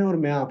गुलाम हैं और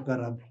मैं आपका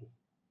रब हूँ,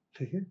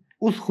 ठीक है।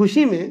 उस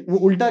खुशी में वो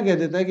उल्टा कह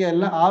देता है कि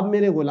अल्लाह आप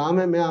मेरे गुलाम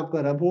हैं, मैं आपका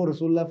रब हूँ।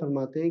 रसूलुल्लाह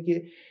फरमाते हैं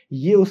कि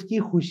ये उसकी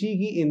खुशी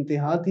की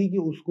इंतहा थी कि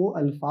उसको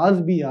अल्फाज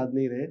भी याद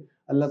नहीं रहे।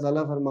 अल्लाह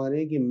ताला फरमा रहे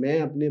हैं कि मैं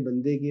अपने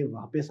बंदे के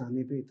वापस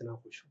आने पे इतना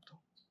खुश होता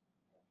हूँ।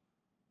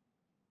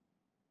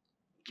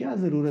 क्या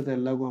ज़रूरत है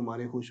अल्लाह को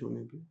हमारे खुश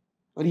होने पे?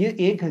 और ये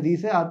एक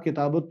हदीस है, आप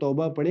किताब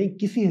तौबा पढ़ें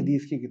किसी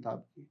हदीस की किताब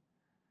की,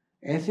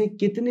 ऐसे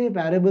कितने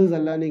पैराबल्स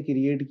अल्लाह ने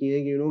क्रिएट किए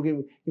हैं कि यू नो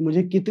कि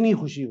मुझे कितनी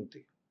खुशी होती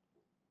है।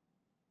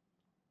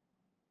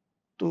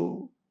 तो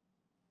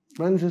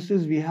brothers and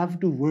sisters, we have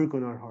to work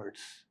on our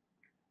hearts.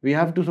 We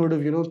have to sort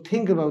of, you know,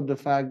 think about the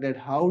fact that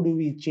how do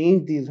we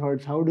change these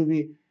hearts? How do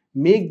we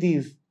make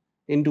these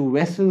into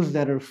vessels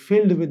that are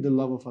filled with the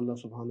love of Allah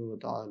subhanahu wa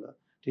ta'ala?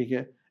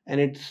 Okay?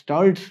 And it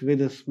starts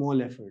with a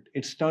small effort.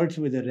 It starts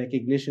with a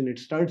recognition. It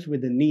starts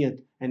with a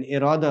niyat and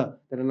irada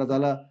that Allah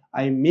ta'ala,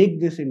 I make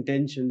this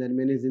intention that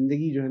मैंने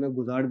ज़िंदगी जो है ना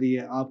गुजार दी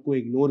है आपको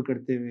ignore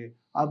करते हुए,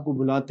 आपको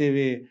भुलाते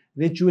हुए,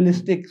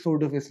 रिचुअलिस्टिक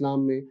sort of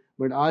इस्लाम में,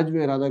 बट आज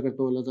मैं इरादा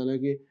करता हूँ अल्लाह ताला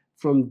कि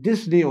from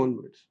this day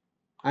onwards,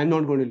 I am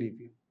not going to leave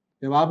you.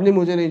 जब आपने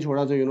मुझे नहीं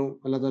छोड़ा तो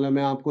अल्लाह ताला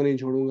मैं आपको नहीं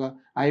छोड़ूंगा।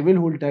 I will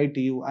hold tight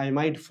to you, I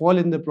might fall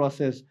in the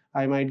process,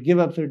 I might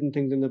give up certain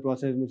things in the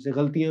process, मुझसे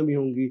गलतियां भी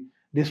होंगी,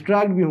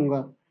 डिस्ट्रैक्ट भी होऊंगा,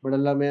 बट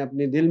अल्लाह मैं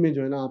अपने दिल में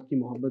जो है ना आपकी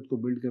मोहब्बत को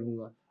बिल्ड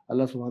करूंगा।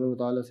 अल्लाह सुब्हानहू व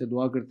तआला से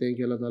दुआ करते हैं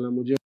कि अल्लाह ताला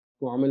मुझे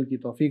को अमल की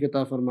तौफीक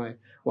अता फरमाए।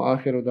 व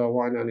आखिर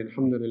दअवाना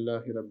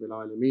अल्हम्दुलिल्लाहि रब्बिल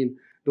आलमीन।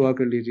 दुआ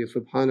कर लीजिए,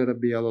 सुब्हान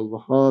रब्बियल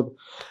वहाब,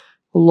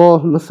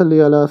 अल्लाहुम्मा सल्लि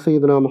अला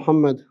सय्यिदिना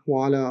मुहम्मद व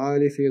अला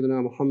आलि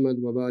सय्यिदिना मुहम्मद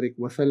व बारिक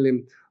व सल्लिम।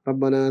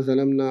 रब्बना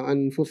ज़लमना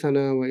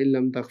अनफुसना व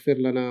इल्लम तग़फ़िर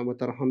लना व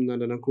तरहमना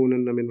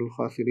लनकूनन्ना मिनल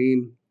ख़ासिरीन।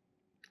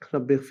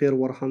 रब्बिग़फ़िर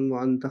वरहम व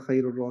अंत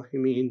ख़ैरुर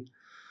राहिमीन।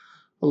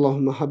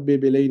 अल्लाहुम्मा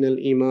हब्बिब इलैनल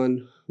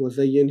ईमान व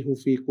ज़य्यिनहु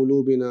फ़ी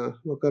क़ुलूबिना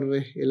व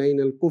कर्रिह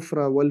इलैनल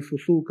कुफ़्र वल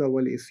फ़ुसूक़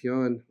वल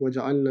इस्यान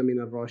वजअलना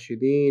मिनर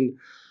राशिदीन।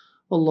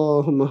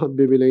 अल्लाहुम्मा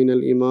हब्बिब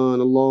इलैनल ईमान,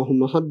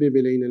 अल्लाहुम्मा हब्बिब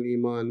इलैनल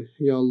ईमान।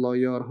 या अल्लाह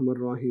या अरहमर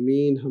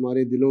राहिमीन,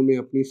 हमारे दिलों में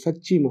अपनी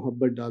सच्ची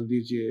मोहब्बत डाल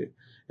दीजिए।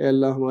 ए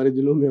अल्लाह, हमारे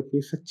दिलों में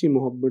अपनी सच्ची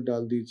मोहब्बत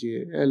डाल दीजिए।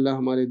 ए अल्लाह,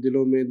 हमारे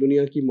दिलों में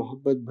दुनिया की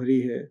मोहब्बत भरी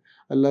है।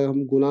 अल्लाह,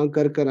 हम गुनाह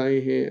कर कर आए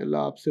हैं,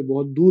 अल्लाह आपसे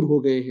बहुत दूर हो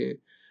गए हैं।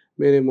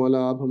 मेरे मौला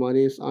आप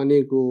हमारे इस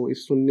आने को,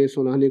 इस सुनने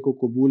सुनाने को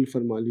कबूल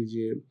फरमा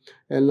लीजिए।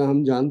 ऐ अल्लाह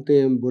हम जानते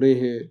हैं हम बुरे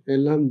हैं, ऐ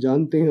अल्लाह हम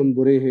जानते हैं हम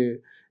बुरे हैं,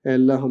 ऐ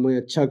अल्लाह हमें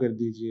अच्छा कर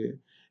दीजिए।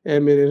 ऐ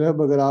मेरे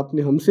रब, अगर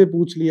आपने हमसे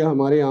पूछ लिया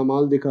हमारे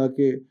अमाल दिखा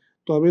के,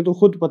 तो हमें तो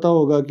ख़ुद पता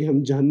होगा कि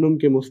हम जहन्नुम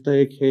के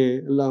मुस्तहिक हैं।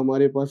 अल्लाह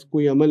हमारे पास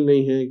कोई अमल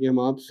नहीं है कि हम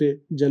आपसे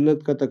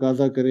जन्नत का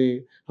तकाज़ा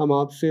करें, हम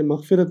आपसे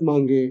मग़फ़िरत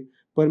मांगें।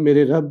 पर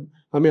मेरे रब,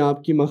 हमें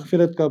आपकी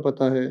मग़फ़िरत का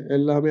पता है,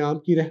 अल्लाह हमें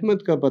आपकी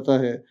रहमत का पता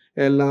है।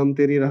 ऐ अल्लाह हम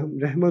तेरी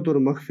रहमत और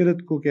मग़फ़िरत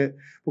को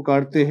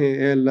पुकारते हैं।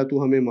 ऐ अल्लाह तू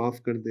हमें माफ़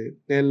कर दे,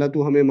 ऐ अल्लाह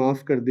तू हमें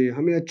माफ़ कर दे,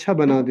 हमें अच्छा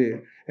बना दे।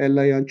 ऐ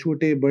अल्लाह यहाँ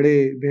छोटे बड़े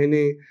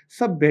बहनें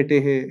सब बैठे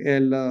हैं। ऐ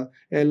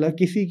अल्लाह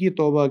किसी की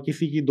तौबा,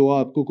 किसी की दुआ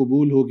आपको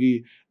कबूल होगी,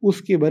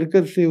 उसकी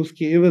बरकत से,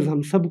 उसके एवज़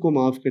हम सब को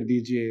माफ़ कर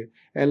दीजिए।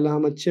 ऐ अल्लाह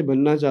हम अच्छे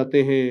बनना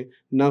चाहते हैं,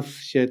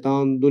 नफ्स,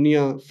 शैतान,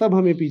 दुनिया सब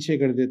हमें पीछे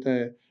कर देता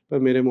है। पर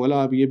मेरे मौला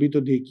आप ये भी तो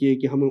देखिए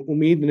कि हम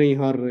उम्मीद नहीं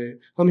हार रहे,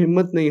 हम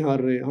हिम्मत नहीं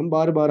हार रहे, हम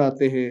बार बार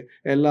आते हैं।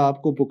 ऐ अल्लाह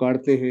आपको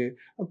पुकारते हैं,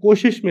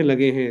 कोशिश में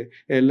लगे हैं।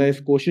 ऐ अल्लाह इस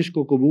कोशिश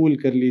को कबूल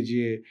कर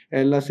लीजिए। ऐ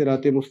अल्लाह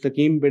सिराते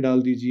मुस्तकीम पे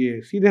डाल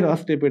दीजिए, सीधे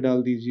रास्ते पे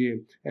डाल दीजिए।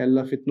 ऐ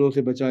अल्लाह फितनों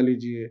से बचा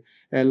लीजिए।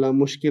 ऐ अल्लाह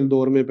मुश्किल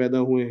दौर में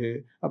पैदा हुए हैं,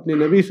 अपने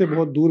नबी से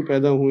बहुत दूर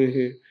पैदा हुए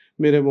हैं।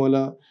 मेरे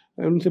मौला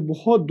उनसे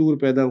बहुत दूर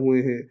पैदा हुए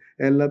हैं।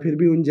 ऐ अल्लाह फिर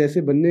भी उन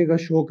जैसे बनने का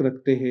शौक़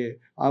रखते हैं,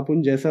 आप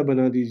उन जैसा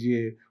बना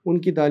दीजिए,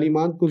 उनकी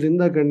तालीमात को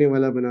ज़िंदा करने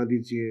वाला बना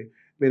दीजिए।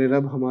 मेरे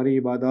रब, हमारी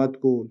इबादत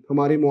को,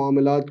 हमारे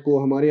मुआमलात को,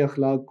 हमारे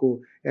अखलाक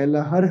को, ऐ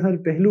अल्लाह हर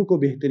पहलू को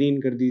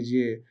बेहतरीन कर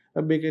दीजिए।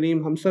 रब्बे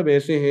करीम, हम सब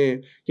ऐसे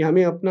हैं कि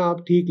हमें अपना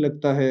आप ठीक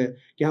लगता है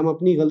कि हम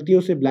अपनी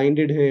गलतियों से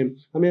ब्लाइंडेड हैं,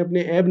 हमें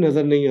अपने ऐब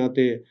नज़र नहीं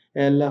आते।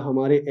 ऐ अल्लाह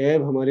हमारे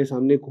ऐब हमारे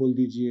सामने खोल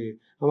दीजिए,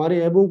 हमारे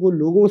ऐबों को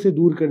लोगों से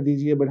दूर कर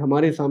दीजिए, बट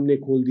हमारे सामने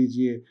खोल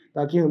दीजिए,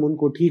 ताकि हम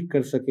उनको ठीक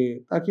कर सकें,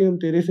 ताकि हम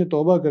तेरे से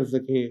तौबा कर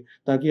सकें,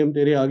 ताकि हम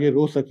तेरे आगे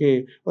रो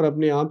सकें और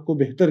अपने आप को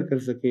बेहतर कर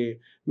सकें।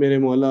 मेरे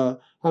मौला,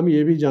 हम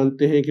ये भी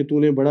जानते हैं कि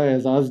तूने बड़ा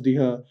एज़ाज़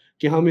दिया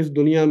कि हम इस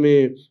दुनिया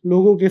में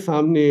लोगों के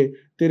सामने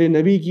तेरे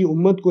नबी की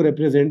उम्मत को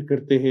रिप्रेजेंट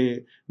करते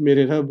हैं।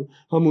 मेरे रब,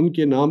 हम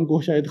उनके नाम को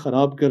शायद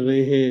ख़राब कर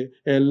रहे हैं।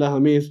 ऐ अल्लाह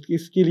हमें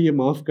इसके लिए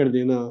माफ़ कर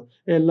देना।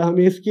 ऐ अल्लाह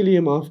हमें इसके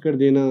लिए माफ़ कर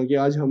देना कि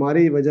आज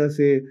हमारी वजह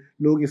से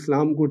लोग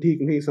इस्लाम को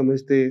ठीक नहीं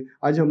समझते,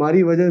 आज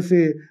हमारी वजह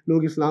से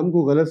लोग इस्लाम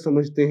को गलत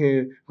समझते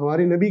हैं,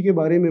 हमारे नबी के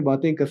बारे में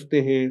बातें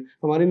कसते हैं,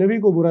 हमारे नबी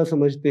को बुरा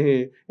समझते हैं।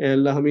 ऐ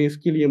अल्लाह हमें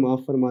इसके लिए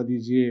माफ़ फरमा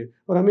दीजिए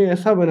और हमें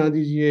ऐसा बना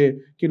दीजिए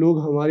कि लोग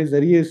हमारे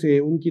ज़रिए से,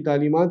 उनकी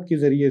तालीमात के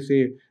ज़रिए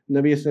से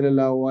नबी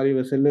सल्लल्लाहु अलैहि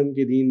वसल्लम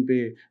के दीन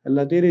पे,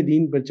 अल्लाह तेरे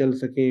दीन पर चल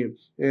सकें।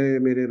 ए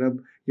मेरे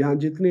रब, यहाँ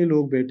जितने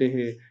लोग बैठे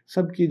हैं,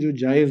 सब की जो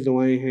जायज़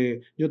दुआएँ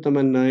हैं, जो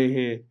तमन्नाएँ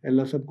हैं,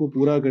 अल्लाह सबको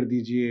पूरा कर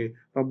दीजिए।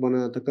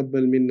 रब्बना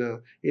तक़ब्बल मिन्ना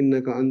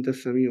इन्नका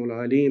अंतस समीउल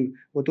अलीम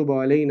व तुब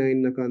अलैना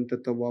इन्नका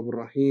अंतत तव्वाबुर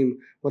रहीम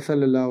व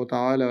सल्लल्लाहु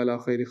तआला अला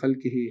खैरि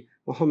खल्क़िही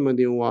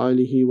मुहम्मदिन व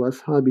आलिहि व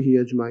अस्हाबिही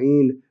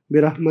अजमाइन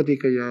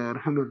बिरहमतिका या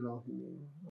अरहमर राहिमीन।